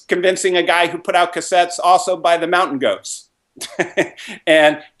step was convincing a guy who put out cassettes also by the Mountain Goats,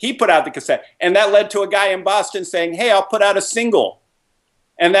 and he put out the cassette, and that led to a guy in Boston saying, "Hey, I'll put out a single,"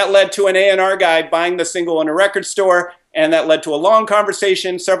 and that led to an A&R guy buying the single in a record store, and that led to a long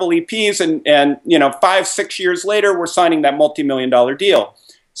conversation, several EPs, and 5-6 years later, we're signing that multi-million-dollar deal.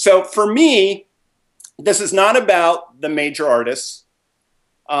 So for me, this is not about the major artists.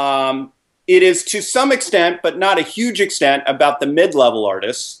 It is to some extent, but not a huge extent, about the mid-level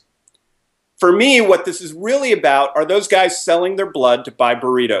artists. For me, what this is really about are those guys selling their blood to buy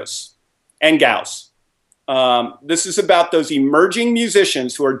burritos and gals. This is about those emerging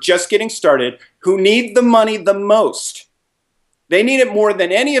musicians who are just getting started, who need the money the most. They need it more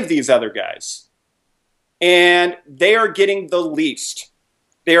than any of these other guys. And they are getting the least.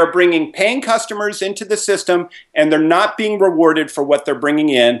 They are bringing paying customers into the system, and they're not being rewarded for what they're bringing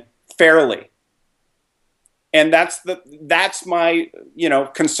in fairly. And that's my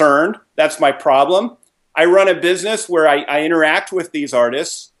concern. That's my problem. I run a business where I interact with these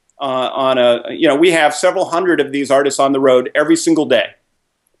artists on a, we have several hundred of these artists on the road every single day.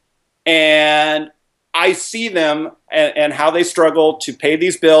 And I see them and how they struggle to pay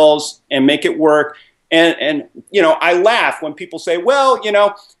these bills and make it work. And I laugh when people say, well,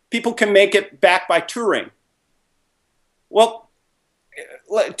 people can make it back by touring. Well,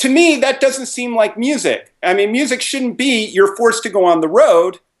 to me, that doesn't seem like music. I mean, music shouldn't be you're forced to go on the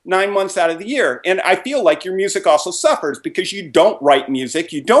road 9 months out of the year. And I feel like your music also suffers because you don't write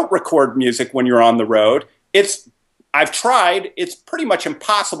music. You don't record music when you're on the road. I've tried. It's pretty much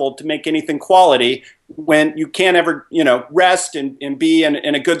impossible to make anything quality when you can't ever, rest and be in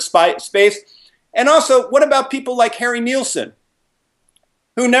a good space. And also, what about people like Harry Nilsson,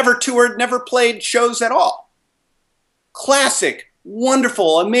 who never toured, never played shows at all? Classic,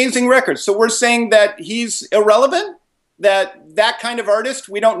 wonderful, amazing records. So we're saying that he's irrelevant? That kind of artist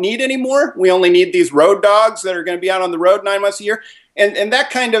we don't need anymore? We only need these road dogs that are going to be out on the road 9 months a year? And that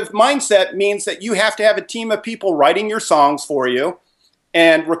kind of mindset means that you have to have a team of people writing your songs for you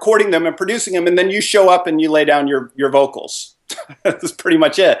and recording them and producing them, and then you show up and you lay down your vocals. That's pretty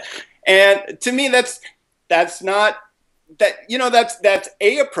much it. And to me, that's not that, that's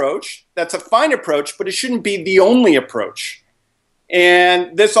a approach. That's a fine approach, but it shouldn't be the only approach.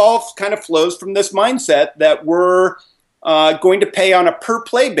 And this all kind of flows from this mindset that we're going to pay on a per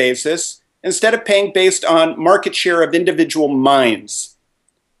play basis instead of paying based on market share of individual minds.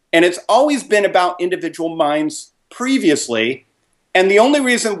 And it's always been about individual minds previously. And the only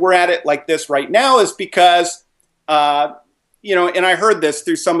reason we're at it like this right now is because, and I heard this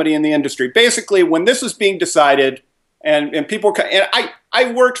through somebody in the industry. Basically, when this was being decided, and people, and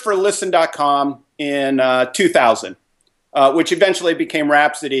I worked for Listen.com in 2000, which eventually became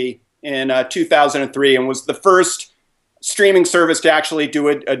Rhapsody in 2003 and was the first streaming service to actually do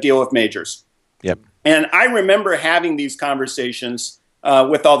a deal with majors. Yep. And I remember having these conversations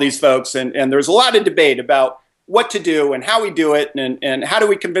with all these folks, and there's a lot of debate about what to do and how we do it, and how do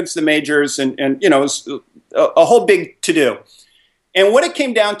we convince the majors, and it was a whole big to-do. And what it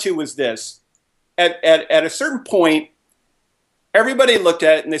came down to was this. At a certain point, everybody looked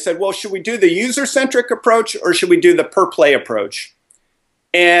at it and they said, well, should we do the user-centric approach or should we do the per-play approach?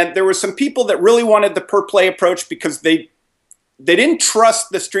 And there were some people that really wanted the per-play approach because they didn't trust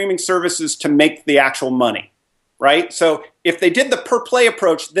the streaming services to make the actual money, right? So if they did the per-play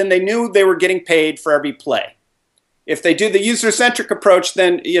approach, then they knew they were getting paid for every play. If they do the user-centric approach,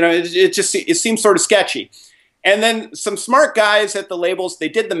 then it seems sort of sketchy. And then some smart guys at the labels, they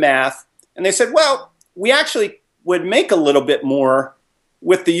did the math, and they said, well, we actually would make a little bit more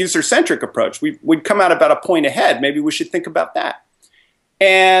with the user-centric approach. We'd come out about a point ahead. Maybe we should think about that.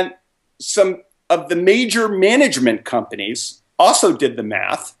 And some of the major management companies also did the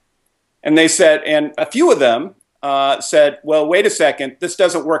math, and they said, and a few of them said, well, wait a second, this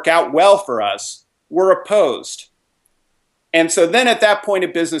doesn't work out well for us. We're opposed. And so then at that point, a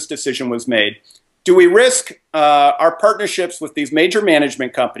business decision was made. Do we risk our partnerships with these major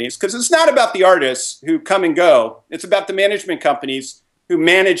management companies? Because it's not about the artists who come and go. It's about the management companies who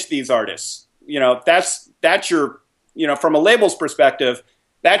manage these artists. That's your, from a label's perspective,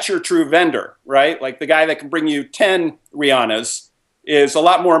 that's your true vendor, right? Like the guy that can bring you 10 Rihannas is a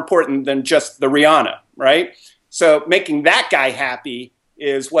lot more important than just the Rihanna, right? So making that guy happy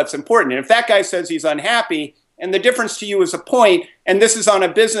is what's important. And if that guy says he's unhappy, and the difference to you is a point, and this is on a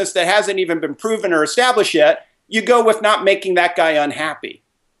business that hasn't even been proven or established yet, you go with not making that guy unhappy.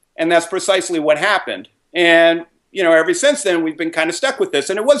 And that's precisely what happened. And, ever since then, we've been kind of stuck with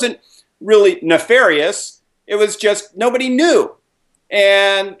this. And it wasn't really nefarious. It was just nobody knew.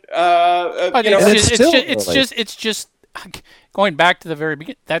 And, it's just going back to the very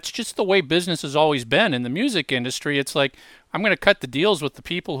beginning. That's just the way business has always been in the music industry. It's like, I'm going to cut the deals with the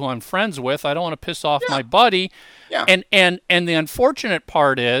people who I'm friends with. I don't want to piss off my buddy. Yeah. And the unfortunate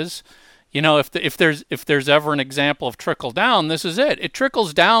part is, if there's ever an example of trickle down, this is it. It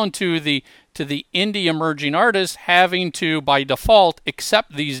trickles down to the indie emerging artists having to, by default,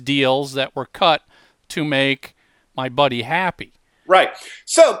 accept these deals that were cut to make my buddy happy. Right.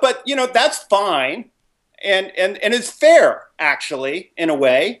 So, but that's fine, and it's fair actually in a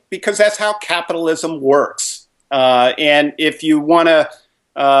way, because that's how capitalism works. And if you want to,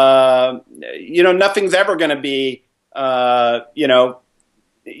 nothing's ever going to be,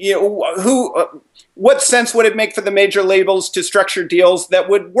 what sense would it make for the major labels to structure deals that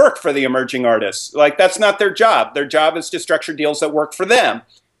would work for the emerging artists? Like, that's not their job. Their job is to structure deals that work for them.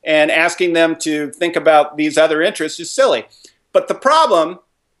 And asking them to think about these other interests is silly. But the problem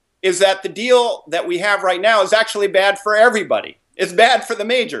is that the deal that we have right now is actually bad for everybody. It's bad for the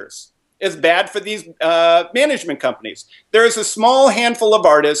majors. is bad for these management companies. There is a small handful of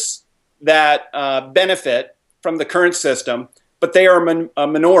artists that benefit from the current system, but they are a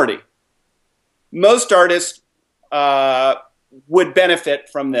minority. Most artists would benefit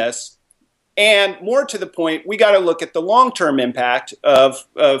from this. And more to the point, we got to look at the long-term impact of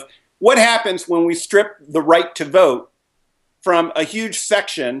what happens when we strip the right to vote from a huge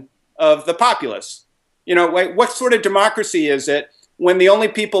section of the populace. You know, what sort of democracy is it when the only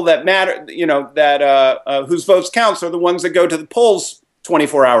people that matter, you know, that whose votes counts are the ones that go to the polls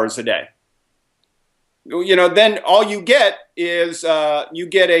 24 hours a day? You know, then all you get is you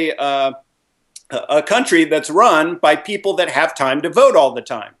get a country that's run by people that have time to vote all the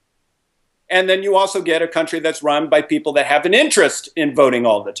time. And then you also get a country that's run by people that have an interest in voting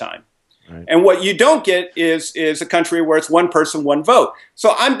all the time. Right. And what you don't get is a country where it's one person, one vote.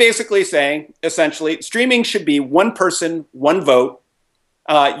 So I'm basically saying, essentially, streaming should be one person, one vote.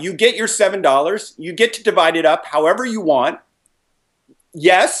 You get your $7. You get to divide it up however you want.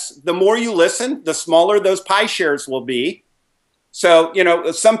 Yes, the more you listen, the smaller those pie shares will be. So, you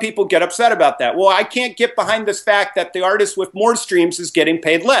know, some people get upset about that. Well, I can't get behind this fact that the artist with more streams is getting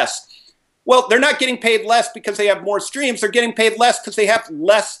paid less. Well, they're not getting paid less because they have more streams. They're getting paid less because they have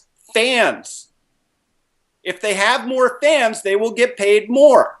less fans. If they have more fans, they will get paid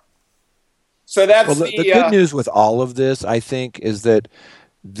more. So that's the good news with all of this, I think, is that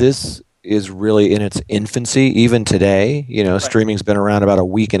this is really in its infancy even today. You know, right. Streaming's been around about a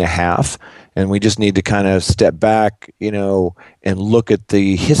week and a half, and we just need to kind of step back, you know, and look at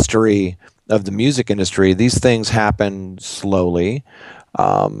the history of the music industry. These things happen slowly.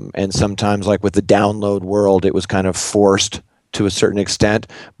 And sometimes, like with the download world, it was kind of forced to a certain extent.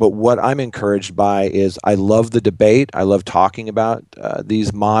 But what I'm encouraged by is I love the debate. I love talking about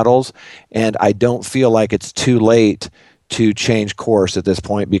these models. And I don't feel like it's too late to change course at this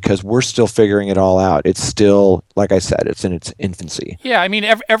point because we're still figuring it all out. It's still, like I said, it's in its infancy. Yeah, I mean,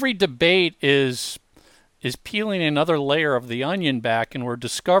 every debate is peeling another layer of the onion back, and we're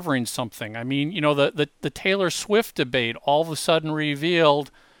discovering something. I mean, you know, the Taylor Swift debate all of a sudden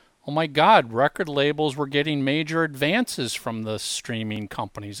revealed, oh my God, record labels were getting major advances from the streaming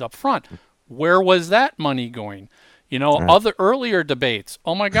companies up front. Where was that money going? You know, right. Other earlier debates,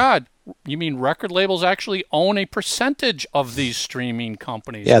 oh my God, you mean record labels actually own a percentage of these streaming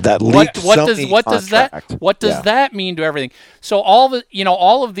companies? Yeah, that leaked what does that mean to everything? So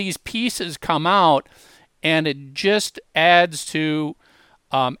all of these pieces come out. And it just adds fuel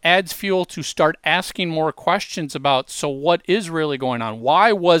to start asking more questions about, so what is really going on?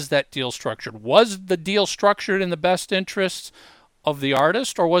 Why was that deal structured? Was the deal structured in the best interests of the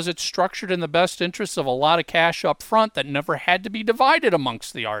artist, or was it structured in the best interests of a lot of cash up front that never had to be divided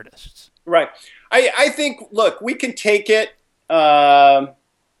amongst the artists? Right. I think, look, we can take it, for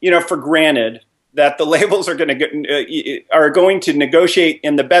granted that the labels are going to negotiate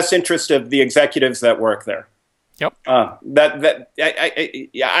in the best interest of the executives that work there. Yep. I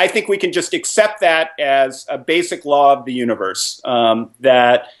think we can just accept that as a basic law of the universe,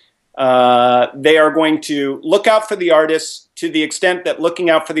 that they are going to look out for the artists to the extent that looking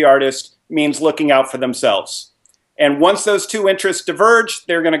out for the artist means looking out for themselves. And once those two interests diverge,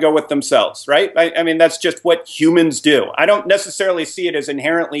 they're going to go with themselves, right? I mean, that's just what humans do. I don't necessarily see it as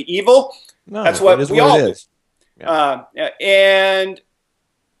inherently evil. No, that's what we all do. Yeah. And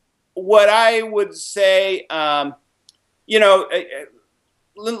what I would say, let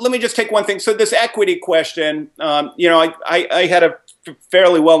me just take one thing. So this equity question, I had a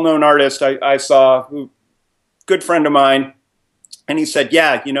fairly well-known artist I saw, good friend of mine, and he said,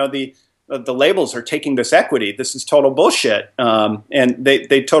 yeah, you know, the labels are taking this equity. This is total bullshit. And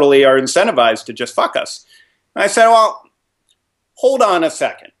they totally are incentivized to just fuck us. And I said, well, hold on a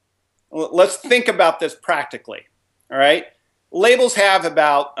second. Let's think about this practically, all right? Labels have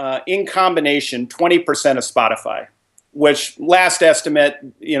about, in combination, 20% of Spotify, which last estimate,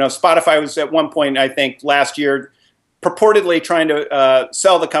 you know, Spotify was at one point, I think, last year, purportedly trying to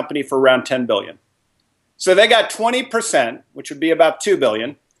sell the company for around $10 billion. So they got 20%, which would be about $2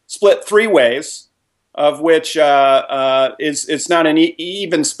 billion, split three ways, of which it's not an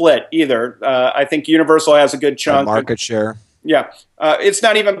even split either. I think Universal has a good chunk. Market share. Yeah, it's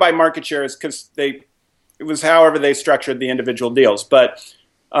not even by market shares because it was however they structured the individual deals. But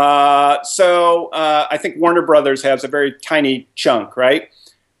I think Warner Brothers has a very tiny chunk, right?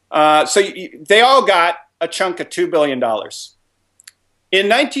 They all got a chunk of $2 billion. In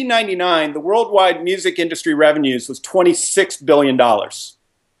 1999, the worldwide music industry revenues was $26 billion.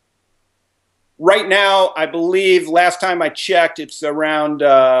 Right now, I believe, last time I checked, it's around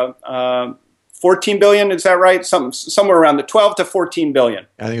 14 billion. Is that right? Somewhere around the 12 to 14 billion.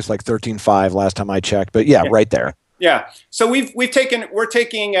 I think it's like 13.5 last time I checked, but yeah, right there. Yeah. So we're taking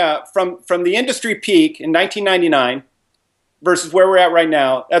from the industry peak in 1999 versus where we're at right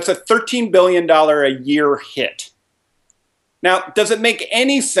now. That's a $13 billion a year hit. Now, does it make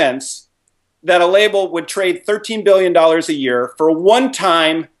any sense that a label would trade $13 billion a year for a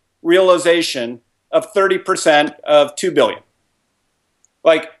one-time realization of 30% of $2 billion?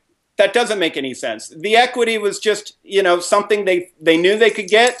 Like, that doesn't make any sense. The equity was just, something they knew they could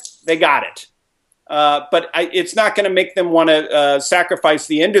get. They got it. But it's not going to make them want to sacrifice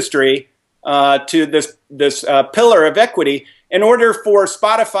the industry to this pillar of equity in order for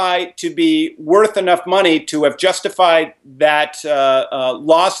Spotify to be worth enough money to have justified that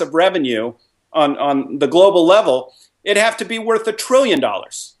loss of revenue on the global level. It'd have to be worth $1 trillion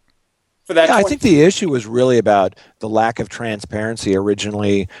for that. Yeah, I think the issue was really about the lack of transparency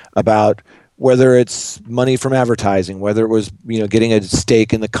originally, about whether it's money from advertising, whether it was, getting a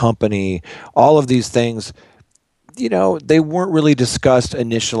stake in the company, all of these things, they weren't really discussed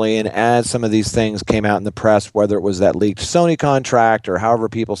initially. And as some of these things came out in the press, whether it was that leaked Sony contract or however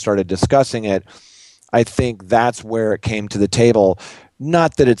people started discussing it, I think that's where it came to the table.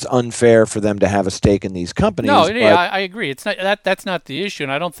 Not that it's unfair for them to have a stake in these companies. No, yeah, I agree. It's not that's not the issue,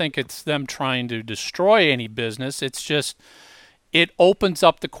 and I don't think it's them trying to destroy any business. It's just it opens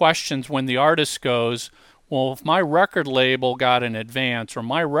up the questions when the artist goes, well, if my record label got an advance or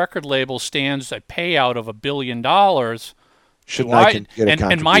my record label stands a payout of $1 billion, shouldn't I get a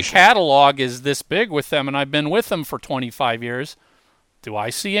contribution? And my catalog is this big with them, and I've been with them for 25 years. Do I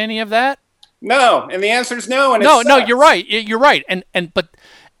see any of that? No, and the answer is no. And no, you're right. You're right. But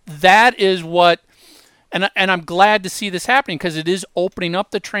that is what, and I'm glad to see this happening because it is opening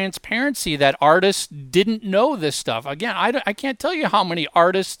up the transparency that artists didn't know this stuff. Again, I can't tell you how many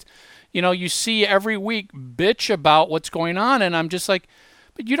artists, you see every week bitch about what's going on, and I'm just like,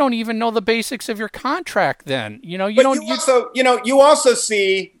 but you don't even know the basics of your contract. Then you also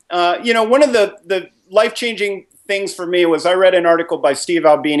see, one of the life-changing things for me was I read an article by Steve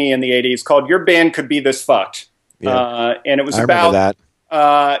Albini in the 80s called "Your Band Could Be This Fucked," and it was about that.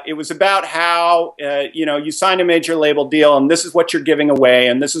 It was about how you sign a major label deal, and this is what you're giving away,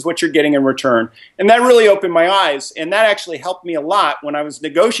 and this is what you're getting in return. And that really opened my eyes, and that actually helped me a lot when I was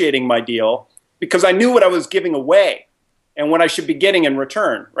negotiating my deal because I knew what I was giving away and what I should be getting in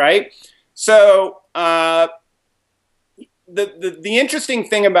return. Right. So the interesting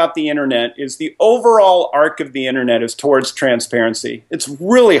thing about the internet is the overall arc of the internet is towards transparency. It's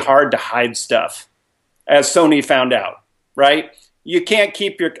really hard to hide stuff, as Sony found out. Right. You can't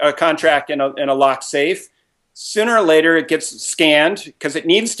keep your contract in a locked safe. Sooner or later, it gets scanned because it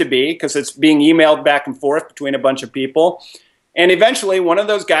needs to be, because it's being emailed back and forth between a bunch of people. And eventually, one of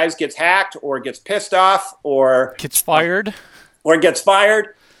those guys gets hacked or gets pissed off or gets fired.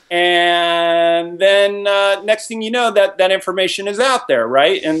 And then next thing you know, that information is out there,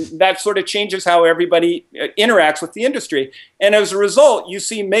 right? And that sort of changes how everybody interacts with the industry. And as a result, you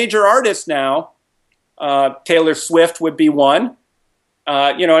see major artists now, Taylor Swift would be one.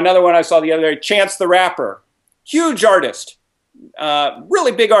 Another one I saw the other day, Chance the Rapper, huge artist,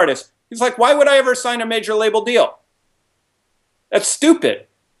 really big artist. He's like, why would I ever sign a major label deal? That's stupid.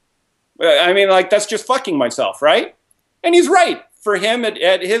 I mean, that's just fucking myself, right? And he's right. For him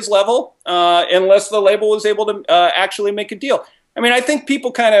at his level, unless the label was able to actually make a deal. I mean, I think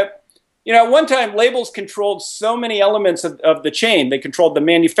people kind of, at one time, labels controlled so many elements of the chain. They controlled the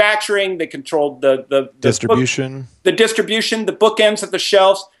manufacturing. They controlled the distribution. The bookends of the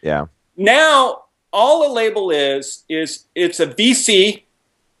shelves. Yeah. Now, all a label is it's a VC.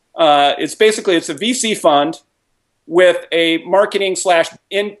 It's a VC fund with a marketing /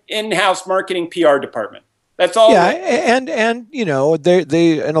 in-house marketing PR department. That's all. Yeah, and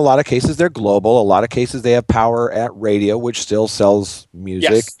they in a lot of cases they're global. A lot of cases they have power at radio, which still sells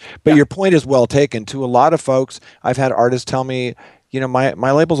music. Yes. But your point is well taken. To a lot of folks, I've had artists tell me, my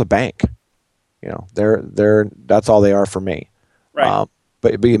label's a bank. They're that's all they are for me. Right.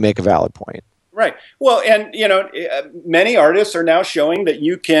 But you make a valid point. Right. Well, and many artists are now showing that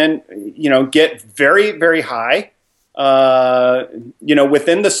you can get very, very high.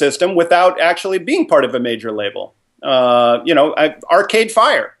 Within the system without actually being part of a major label. Arcade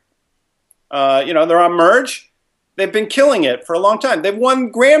Fire. They're on Merge. They've been killing it for a long time. They've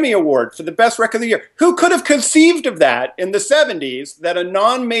won Grammy Award for the best record of the year. Who could have conceived of that in the 70s, that a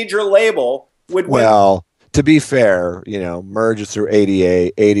non-major label would win? Well, to be fair, Merge is through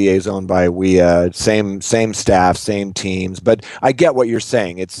ADA. ADA is owned by WEA. Same staff, same teams. But I get what you're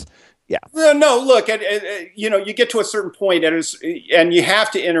saying. It's Yeah. No, look, you get to a certain point, and you have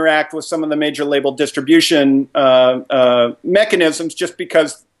to interact with some of the major label distribution mechanisms, just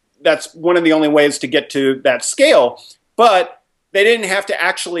because that's one of the only ways to get to that scale. But they didn't have to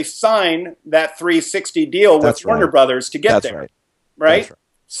actually sign that 360 deal with Warner Brothers to get there. Right? That's right.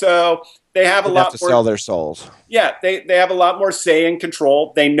 So they have a lot more to sell their souls. Yeah, they have a lot more say and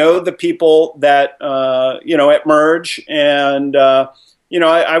control. They know the people that at Merge, and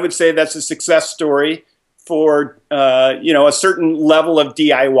I would say that's a success story for a certain level of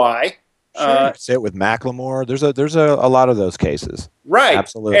DIY. Sure, you say it with Macklemore. There's a lot of those cases. Right.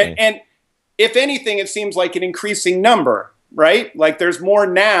 Absolutely. And if anything, it seems like an increasing number, right? Like there's more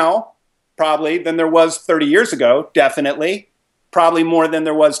now probably than there was 30 years ago, definitely. Probably more than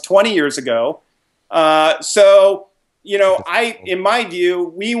there was 20 years ago. In my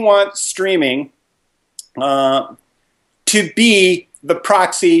view, we want streaming to be the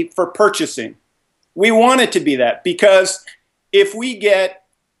proxy for purchasing. We want it to be that, because if we get,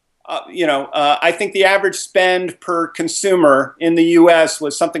 I think the average spend per consumer in the U.S.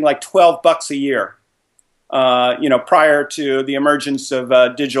 was something like $12 a year, prior to the emergence of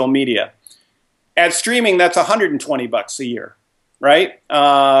digital media. At streaming, that's $120 a year. Right?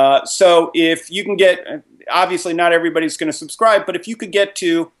 So if you can get, obviously not everybody's going to subscribe, but if you could get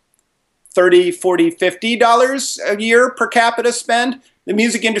to $30, $40, $50 a year per capita spend, the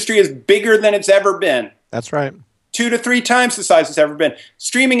music industry is bigger than it's ever been. That's right. 2 to 3 times the size it's ever been.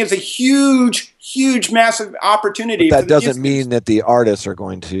 Streaming is a huge, huge, massive opportunity. But that doesn't mean that the artists are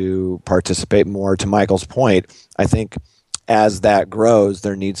going to participate more. To Michael's point, I think as that grows,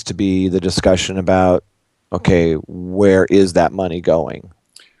 there needs to be the discussion about, okay, where is that money going?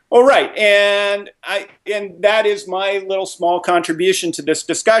 All right, and that is my little small contribution to this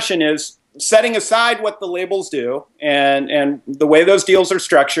discussion, is setting aside what the labels do and the way those deals are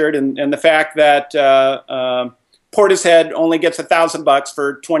structured, and the fact that Portishead only gets $1,000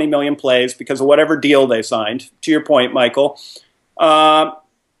 for 20 million plays because of whatever deal they signed. To your point, Michael,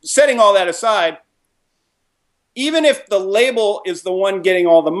 setting all that aside, even if the label is the one getting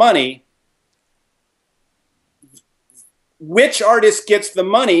all the money, which artist gets the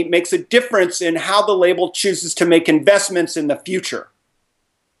money makes a difference in how the label chooses to make investments in the future.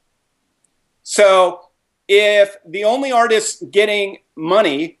 So if the only artists getting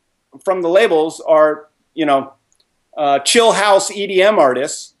money from the labels are, chill house EDM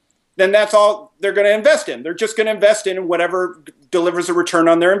artists, then that's all they're going to invest in. They're just going to invest in whatever delivers a return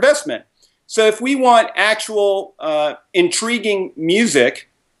on their investment. So if we want actual intriguing music,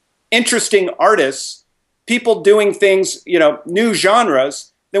 interesting artists, people doing things, new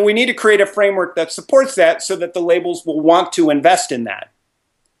genres, then we need to create a framework that supports that, so that the labels will want to invest in that,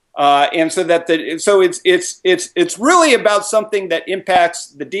 and so that it's really about something that impacts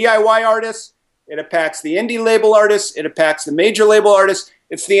the DIY artists, it impacts the indie label artists, it impacts the major label artists.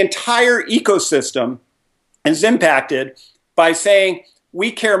 It's the entire ecosystem is impacted by saying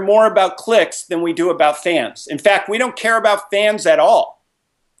we care more about clicks than we do about fans. In fact, we don't care about fans at all.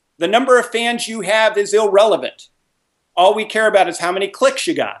 The number of fans you have is irrelevant. All we care about is how many clicks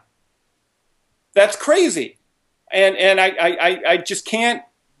you got. That's crazy. And I just can't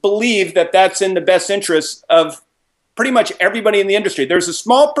believe that that's in the best interest of pretty much everybody in the industry. There's a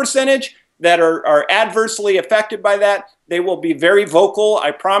small percentage that are adversely affected by that. They will be very vocal,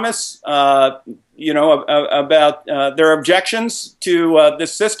 I promise, about their objections to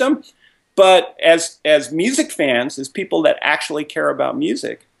this system. But as music fans, as people that actually care about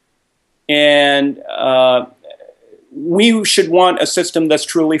music, and we should want a system that's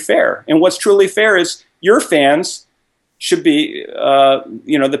truly fair. And what's truly fair is your fans should be,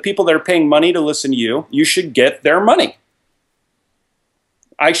 the people that are paying money to listen to you, you should get their money.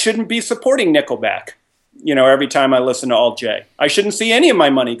 I shouldn't be supporting Nickelback, every time I listen to Alt J. I shouldn't see any of my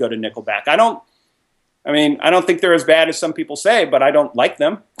money go to Nickelback. I don't think they're as bad as some people say, but I don't like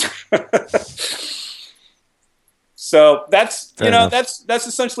them. So that's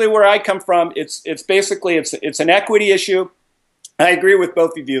essentially where I come from. It's basically an equity issue. I agree with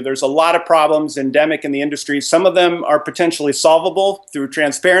both of you. There's a lot of problems endemic in the industry. Some of them are potentially solvable through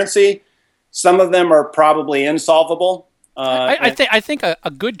transparency. Some of them are probably insolvable. I think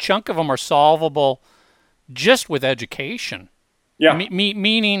a good chunk of them are solvable just with education. Yeah.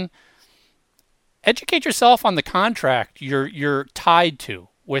 Meaning, educate yourself on the contract you're tied to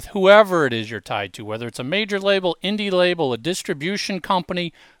with whoever it is you're tied to, whether it's a major label, indie label, a distribution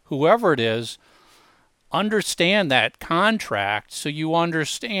company, whoever it is. Understand that contract so you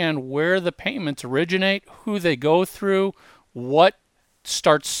understand where the payments originate, who they go through, what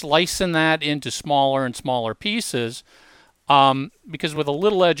starts slicing that into smaller and smaller pieces. Because with a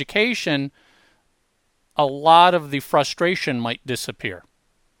little education, a lot of the frustration might disappear.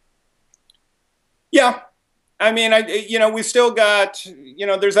 Yeah. I mean, we still got,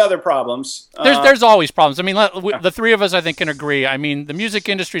 there's other problems. There's always problems. I mean, the three of us, I think, can agree. I mean, the music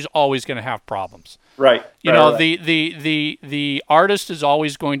industry is always going to have problems. Right. Right. The artist is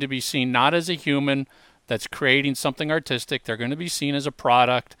always going to be seen not as a human that's creating something artistic. They're going to be seen as a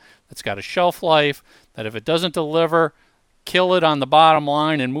product that's got a shelf life, that if it doesn't deliver, kill it on the bottom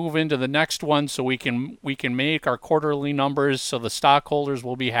line and move into the next one so we can make our quarterly numbers so the stockholders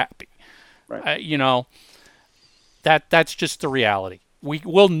will be happy. Right. That's just the reality. We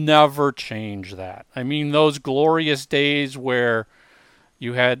will never change that. I mean, those glorious days where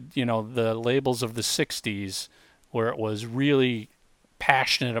you had, the labels of the 60s where it was really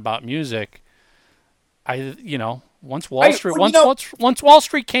passionate about music. Once Wall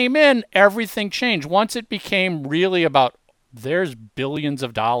Street came in, everything changed. Once it became really about there's billions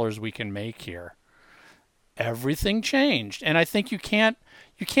of dollars we can make here, everything changed. And I think you can't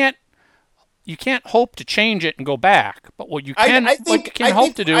hope to change it and go back. But what you can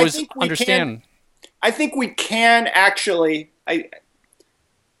hope to do is understand. I think we can actually.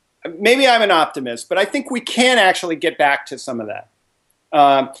 Maybe I'm an optimist, but I think we can actually get back to some of that.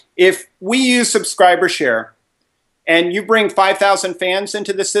 If we use subscriber share, and you bring 5,000 fans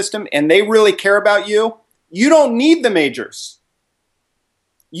into the system, and they really care about you, you don't need the majors.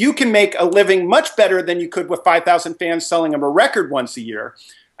 You can make a living much better than you could with 5,000 fans selling them a record once a year.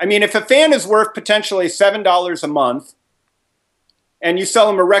 I mean, if a fan is worth potentially $7 a month and you sell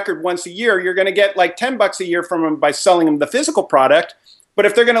them a record once a year, you're going to get like $10 a year from them by selling them the physical product. But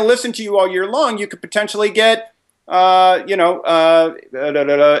if they're going to listen to you all year long, you could potentially get,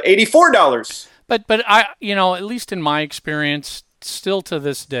 $84. But I, at least in my experience, still to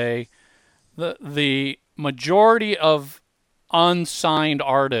this day, the majority of unsigned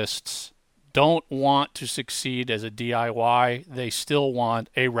artists don't want to succeed as a DIY. They still want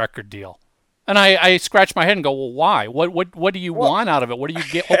a record deal. And I scratch my head and go, well, why? What do you want out of it? What are you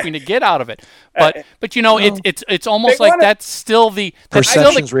hoping to get out of it? But it's almost like that's still the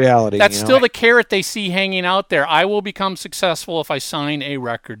perception's reality. That's still the carrot they see hanging out there. I will become successful if I sign a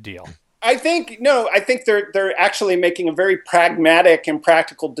record deal. I think they're actually making a very pragmatic and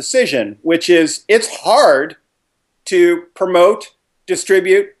practical decision, which is it's hard to promote,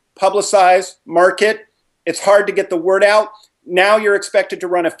 distribute, publicize, market. It's hard to get the word out. Now you're expected to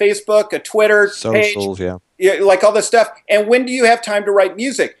run a Facebook, a Twitter socials, page, like all this stuff. And when do you have time to write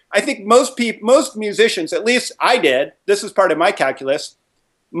music? I think most musicians, at least I did, this is part of my calculus,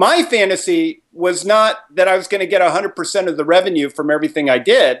 my fantasy was not that I was going to get 100% of the revenue from everything I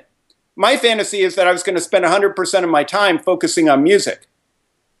did. My fantasy is that I was going to spend 100% of my time focusing on music.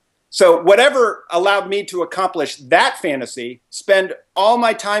 So whatever allowed me to accomplish that fantasy, spend all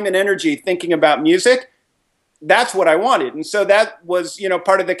my time and energy thinking about music, that's what I wanted. And so that was,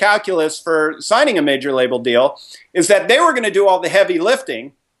 part of the calculus for signing a major label deal, is that they were going to do all the heavy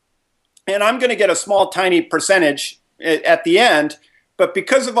lifting, and I'm going to get a small, tiny percentage at the end. But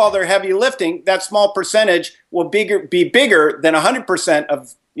because of all their heavy lifting, that small percentage will be bigger than 100%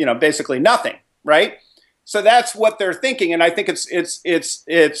 of, basically nothing, right? So that's what they're thinking, and I think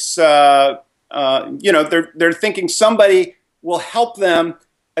they're thinking somebody will help them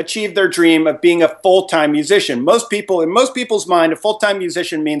achieve their dream of being a full-time musician. In most people's mind, a full-time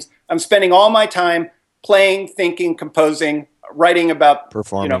musician means I'm spending all my time playing, thinking, composing, writing about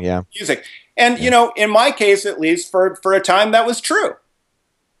performing, music. And in my case, at least for a time, that was true.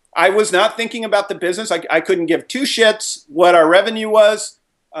 I was not thinking about the business. I couldn't give two shits what our revenue was.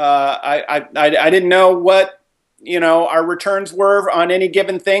 I didn't know what our returns were on any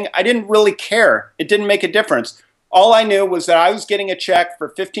given thing. I didn't really care. It didn't make a difference. All I knew was that I was getting a check for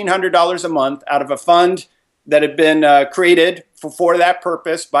 $1,500 a month out of a fund that had been created for that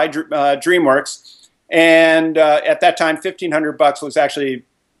purpose by DreamWorks. And at that time, $1,500 was actually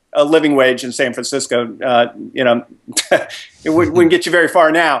a living wage in San Francisco. It wouldn't get you very far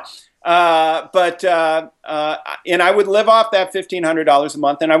now. And I would live off that $1,500 a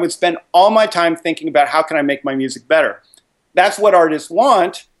month, and I would spend all my time thinking about how can I make my music better. That's what artists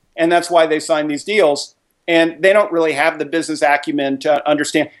want, and that's why they sign these deals. And they don't really have the business acumen to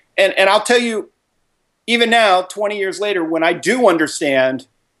understand. And I'll tell you, even now, 20 years later, when I do understand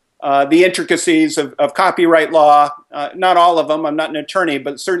the intricacies of copyright law, not all of them, I'm not an attorney,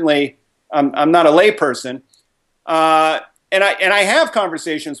 but certainly I'm not a layperson. And I have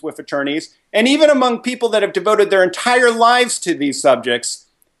conversations with attorneys, and even among people that have devoted their entire lives to these subjects,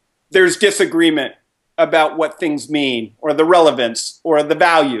 there's disagreement about what things mean, or the relevance, or the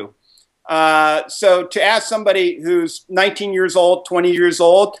value. So to ask somebody who's 19 years old, 20 years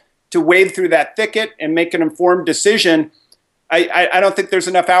old, to wade through that thicket and make an informed decision, I don't think there's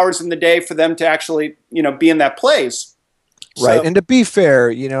enough hours in the day for them to actually, be in that place. Right. So, And to be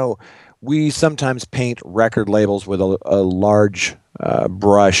fair, we sometimes paint record labels with a large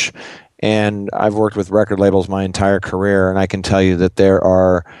brush. And I've worked with record labels my entire career, and I can tell you that there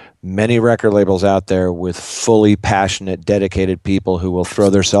are many record labels out there with fully passionate, dedicated people who will throw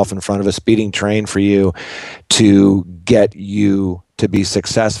themselves in front of a speeding train for you to get you to be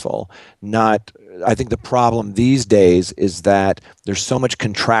successful. I think the problem these days is that there's so much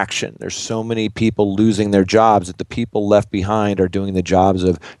contraction. There's so many people losing their jobs that the people left behind are doing the jobs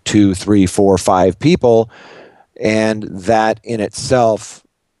of 2, 3, 4, 5 people. And that in itself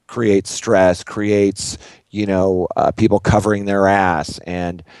creates stress, creates, people covering their ass.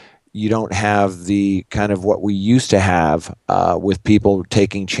 And you don't have the kind of what we used to have with people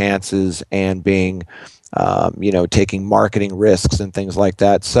taking chances and being taking marketing risks and things like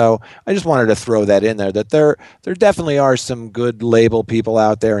that. So I just wanted to throw that in there, that there definitely are some good label people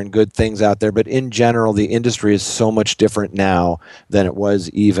out there and good things out there. But in general, the industry is so much different now than it was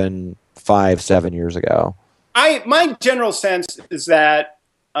even 5, 7 years ago. My general sense is that,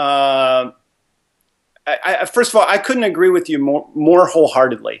 first of all, I couldn't agree with you more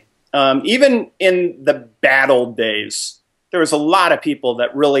wholeheartedly. Even in the bad old days, there was a lot of people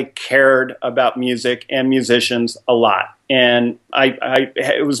that really cared about music and musicians a lot. And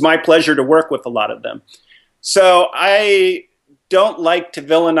it was my pleasure to work with a lot of them. So I don't like to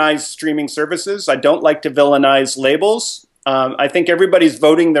villainize streaming services. I don't like to villainize labels. I think everybody's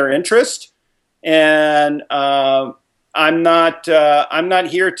voting their interest. And I'm not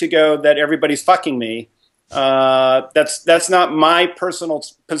here to go that everybody's fucking me. That's not my personal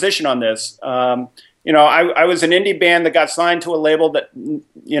position on this. I was an indie band that got signed to a label that,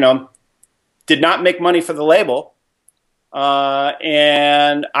 did not make money for the label.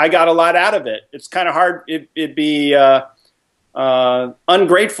 And I got a lot out of it. It's kind of hard. It'd be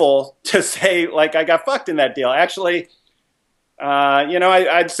ungrateful to say, like, I got fucked in that deal. Actually,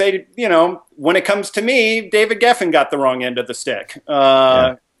 I'd say, when it comes to me, David Geffen got the wrong end of the stick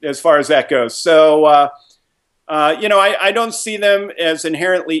as far as that goes. So, I don't see them as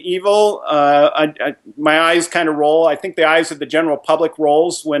inherently evil. My eyes kind of roll. I think the eyes of the general public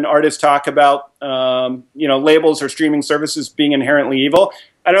rolls when artists talk about, labels or streaming services being inherently evil.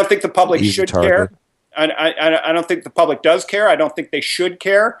 I don't think the public should care. I don't think the public does care. I don't think they should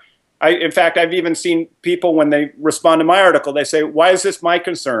care. In fact, I've even seen people when they respond to my article, they say, "Why is this my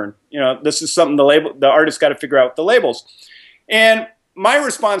concern? This is something the artist got to figure out with the labels." And my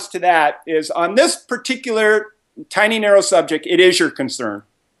response to that is, on this particular tiny, narrow subject, it is your concern.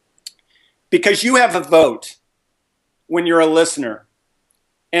 Because you have a vote when you're a listener.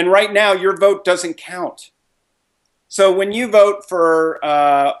 And right now, your vote doesn't count. So when you vote for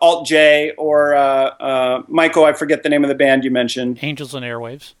Alt J or Michael, I forget the name of the band you mentioned. Angels on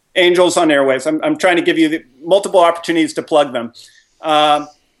Airwaves. Angels on Airwaves. I'm trying to give you multiple opportunities to plug them.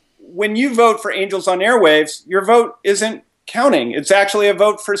 When you vote for Angels on Airwaves, your vote isn't counting. It's actually a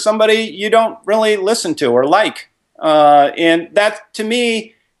vote for somebody you don't really listen to or like. And that, to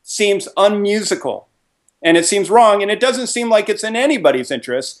me, seems unmusical. And it seems wrong. And it doesn't seem like it's in anybody's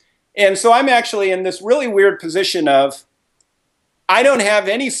interest. And so I'm actually in this really weird position of, I don't have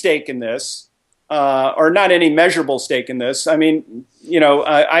any stake in this. Or not any measurable stake in this. I mean,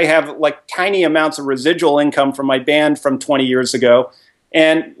 I have like tiny amounts of residual income from my band from 20 years ago.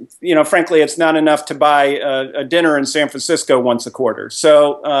 And, frankly, it's not enough to buy a dinner in San Francisco once a quarter.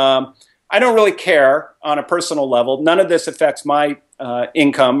 So I don't really care on a personal level. None of this affects my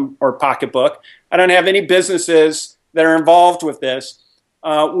income or pocketbook. I don't have any businesses that are involved with this.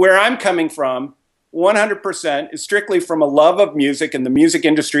 Where I'm coming from, 100% is strictly from a love of music and the music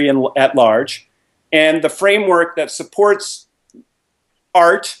industry at large. And the framework that supports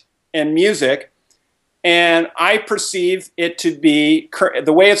art and music, and I perceive it to be,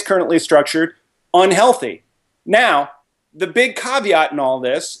 the way it's currently structured, unhealthy. Now, the big caveat in all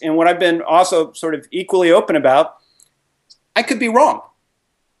this, and what I've been also sort of equally open about, I could be wrong.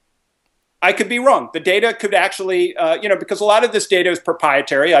 I could be wrong. The data could actually, because a lot of this data is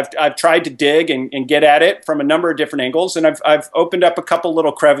proprietary. I've tried to dig and get at it from a number of different angles, and I've opened up a couple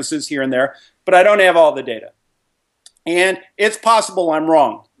little crevices here and there, but I don't have all the data. And it's possible I'm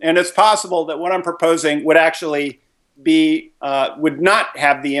wrong, and it's possible that what I'm proposing would actually would not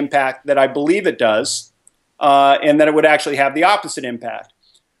have the impact that I believe it does, and that it would actually have the opposite impact.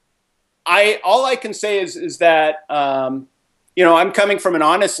 All I can say is that. I'm coming from an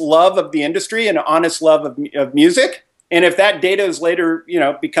honest love of the industry and an honest love of music. And if that data is later,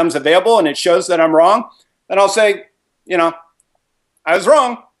 becomes available and it shows that I'm wrong, then I'll say, I was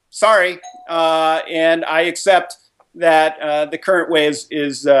wrong. Sorry. And I accept that the current way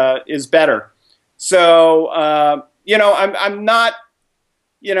is better. So, I'm not,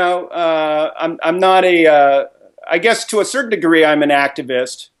 I'm not I guess to a certain degree I'm an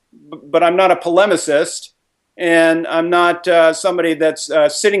activist, but I'm not a polemicist. And I'm not somebody that's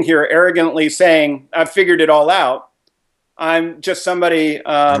sitting here arrogantly saying, I've figured it all out. I'm just somebody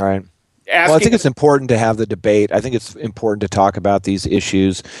Right. asking. Well, I think it's important to have the debate. I think it's important to talk about these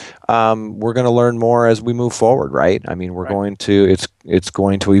issues. We're going to learn more as we move forward, right? I mean, we're going to it's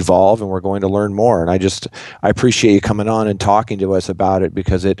going to evolve, and we're going to learn more. And I appreciate you coming on and talking to us about it,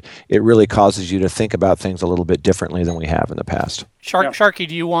 because it really causes you to think about things a little bit differently than we have in the past.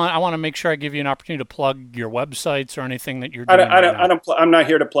 Sharky, I want to make sure I give you an opportunity to plug your websites or anything that you're doing. I'm not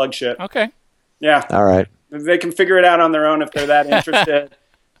here to plug shit. Okay. Yeah. All right. They can figure it out on their own if they're that interested.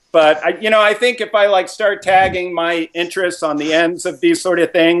 But I think if I start tagging my interests on the ends of these sort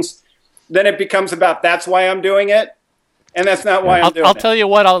of things, then it becomes about that's why I'm doing it, and that's not why I'm doing it. I'll tell you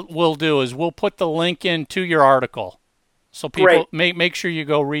what we'll do is we'll put the link into your article, so people make sure you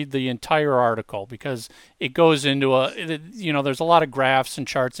go read the entire article, because it goes into there's a lot of graphs and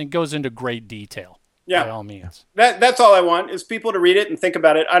charts, and it goes into great detail. Yeah, by all means. That's all I want is people to read it and think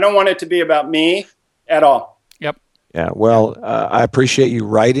about it. I don't want it to be about me at all. Yep. Yeah, well, I appreciate you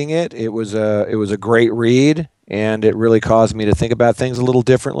writing it. It was a great read, and it really caused me to think about things a little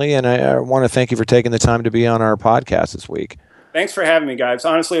differently. And I want to thank you for taking the time to be on our podcast this week. Thanks for having me, guys.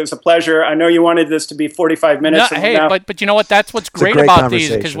 Honestly, it was a pleasure. I know you wanted this to be 45 minutes. No, but you know what? That's what's great about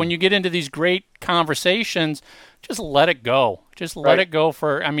these, because when you get into these great conversations, just let it go. Just let it go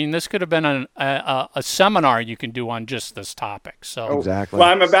this could have been a seminar you can do on just this topic. So Exactly. Well,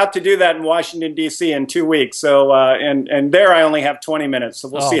 I'm about to do that in Washington, D.C. in 2 weeks. So, and there I only have 20 minutes. So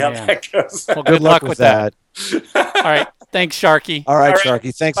we'll see how that goes. Well, good luck with that. All right. Thanks, Sharky. All right,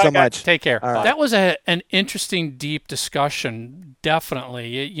 Sharky. Thanks so much. Take care. Right. That was an interesting, deep discussion.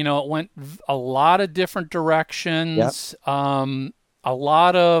 Definitely. It went a lot of different directions. Yep. A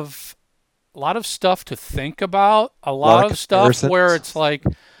lot of stuff to think about. A lot of stuff where it's like,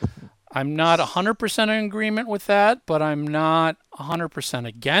 I'm not 100% in agreement with that, but I'm not 100%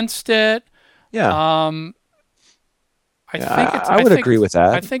 against it. Yeah. I would agree with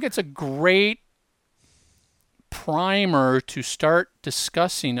that. I think it's a great primer to start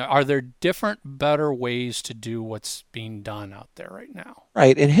discussing. Are there different, better ways to do what's being done out there right now?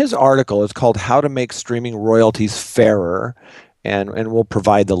 Right. In his article, it's called How to Make Streaming Royalties Fairer, and we'll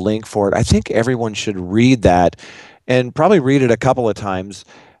provide the link for it. I think everyone should read that, and probably read it a couple of times,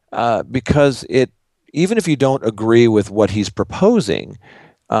 because even if you don't agree with what he's proposing,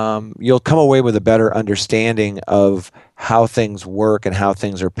 you'll come away with a better understanding of how things work and how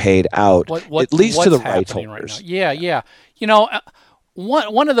things are paid out. It leads to the rights holders. Right now. Yeah.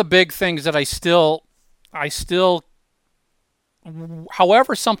 One of the big things that I still,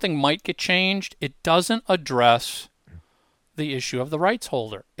 however something might get changed, it doesn't address the issue of the rights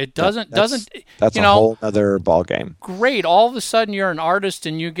holder. It doesn't. That's a whole other ballgame. Great. All of a sudden, you're an artist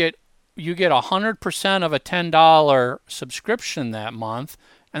and you get 100% of a $10 subscription that month,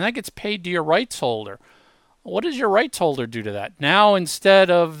 and that gets paid to your rights holder. What does your rights holder do to that? Now, instead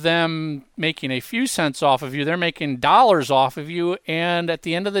of them making a few cents off of you, they're making dollars off of you, and at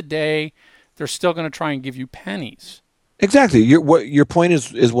the end of the day, they're still going to try and give you pennies. Exactly. Your point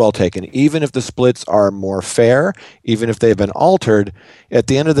is well taken. Even if the splits are more fair, even if they've been altered, at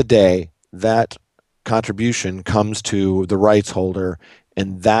the end of the day, that contribution comes to the rights holder,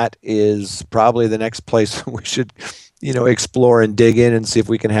 and that is probably the next place we should, explore and dig in and see if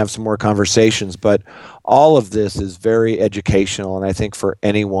we can have some more conversations. But all of this is very educational, and I think for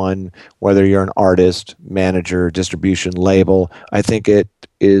anyone, whether you're an artist, manager, distribution, label, I think it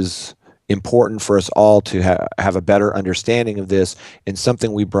is important for us all to have a better understanding of this. And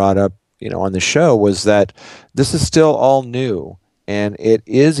something we brought up, on the show, was that this is still all new, and it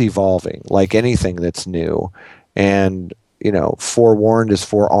is evolving like anything that's new. And forewarned is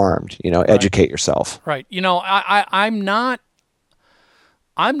forearmed. Educate yourself. Right. I'm not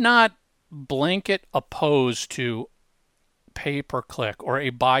blanket opposed to pay per click or a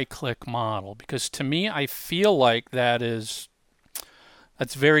buy click model, because to me, I feel like that's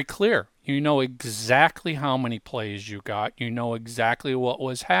very clear. You know exactly how many plays you got. You know exactly what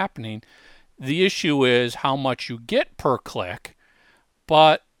was happening. The issue is how much you get per click.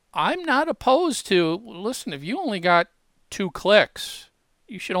 But I'm not opposed to, listen, if you only got 2 clicks,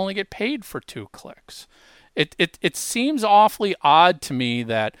 you should only get paid for 2 clicks. It seems awfully odd to me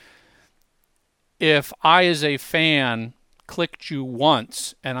that if I, as a fan, clicked you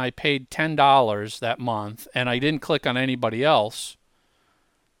once and I paid $10 that month and I didn't click on anybody else,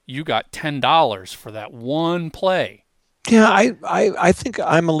 you got $10 for that one play. Yeah, I think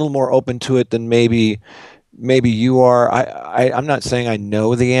I'm a little more open to it than maybe you are. I'm not saying I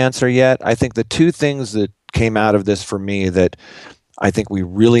know the answer yet. I think the two things that came out of this for me that I think we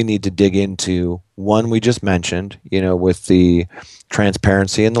really need to dig into, one we just mentioned, with the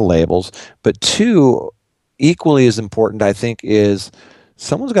transparency and the labels, but two, equally as important, I think, is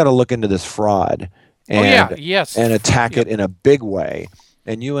someone's got to look into this fraud and yes, and attack yep. it in a big way.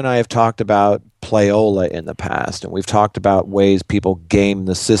 And you and I have talked about Playola in the past, and we've talked about ways people game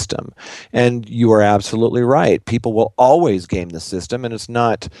the system. And you are absolutely right. People will always game the system, and it's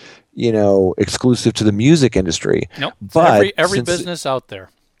not, exclusive to the music industry. Nope. But every business out there.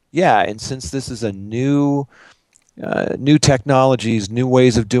 Yeah, and since this is a new technologies, new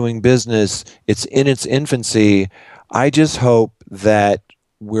ways of doing business, it's in its infancy. I just hope that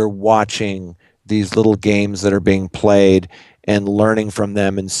we're watching these little games that are being played and learning from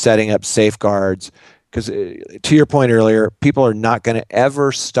them and setting up safeguards. Because to your point earlier, people are not going to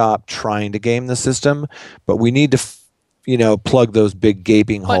ever stop trying to game the system, but we need to, plug those big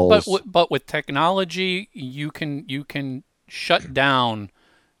gaping holes. But with technology, you can shut down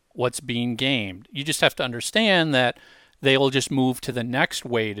what's being gamed. You just have to understand that they will just move to the next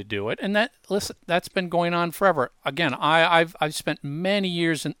way to do it, and that's been going on forever. Again, I've spent many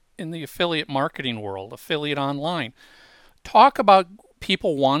years in the affiliate marketing world, affiliate online. Talk about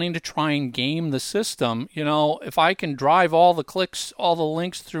people wanting to try and game the system. If I can drive all the clicks, all the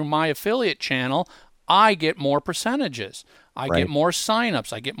links through my affiliate channel, I get more percentages. I get more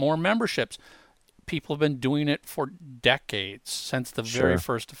signups. I get more memberships. People have been doing it for decades, since the very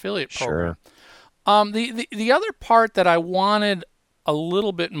first affiliate program. The other part that I wanted a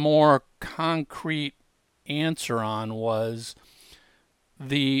little bit more concrete answer on was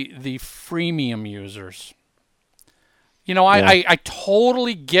the freemium users. I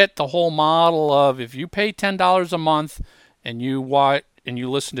totally get the whole model of, if you pay $10 a month and you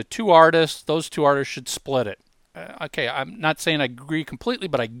listen to two artists, those two artists should split it. Okay, I'm not saying I agree completely,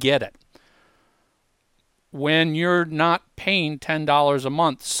 but I get it. When you're not paying $10 a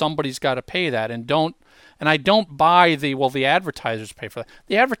month, somebody's got to pay that, and I don't buy the advertisers pay for that.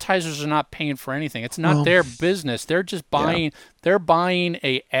 The advertisers are not paying for anything. It's not their business. They're just buying. Yeah. They're buying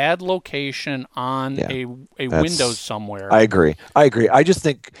a ad location on a Windows somewhere. I agree. I just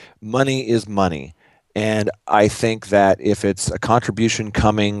think money is money, and I think that if it's a contribution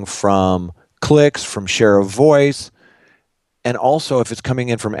coming from clicks, from share of voice, and also if it's coming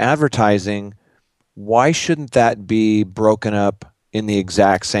in from advertising, why shouldn't that be broken up in the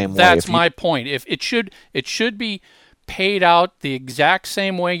exact same way? That's my point. If it should be paid out the exact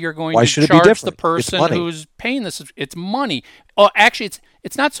same way you're going to charge the person who's paying this. It's money. Oh, actually,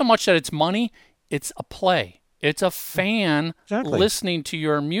 it's not so much that it's money. It's a play. It's a fan listening to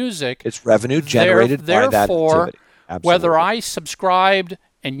your music. It's revenue generated by that activity. Absolutely. Whether I subscribed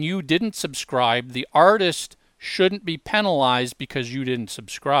and you didn't subscribe, the artist shouldn't be penalized because you didn't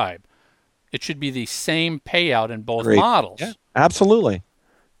subscribe. It should be the same payout in both models. Yeah, absolutely.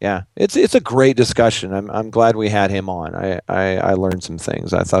 Yeah, it's a great discussion. I'm glad we had him on. I learned some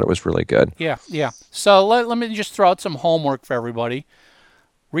things. I thought it was really good. Yeah. So let me just throw out some homework for everybody.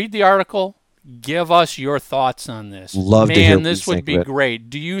 Read the article. Give us your thoughts on this. Love to hear what this would be great.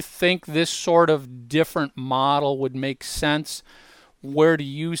 Do you think this sort of different model would make sense? Where do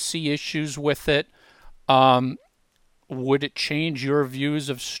you see issues with it? Would it change your views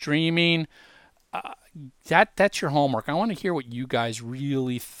of streaming? That's your homework. I want to hear what you guys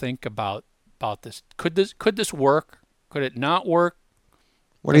really think about this. Could this work? Could it not work?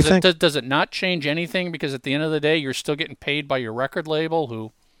 What do you think? Does it not change anything? Because at the end of the day, you're still getting paid by your record label,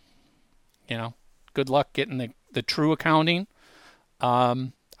 who, good luck getting the true accounting.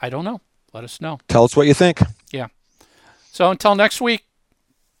 I don't know. Let us know. Tell us what you think. Yeah. So until next week,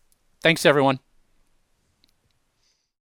 thanks everyone.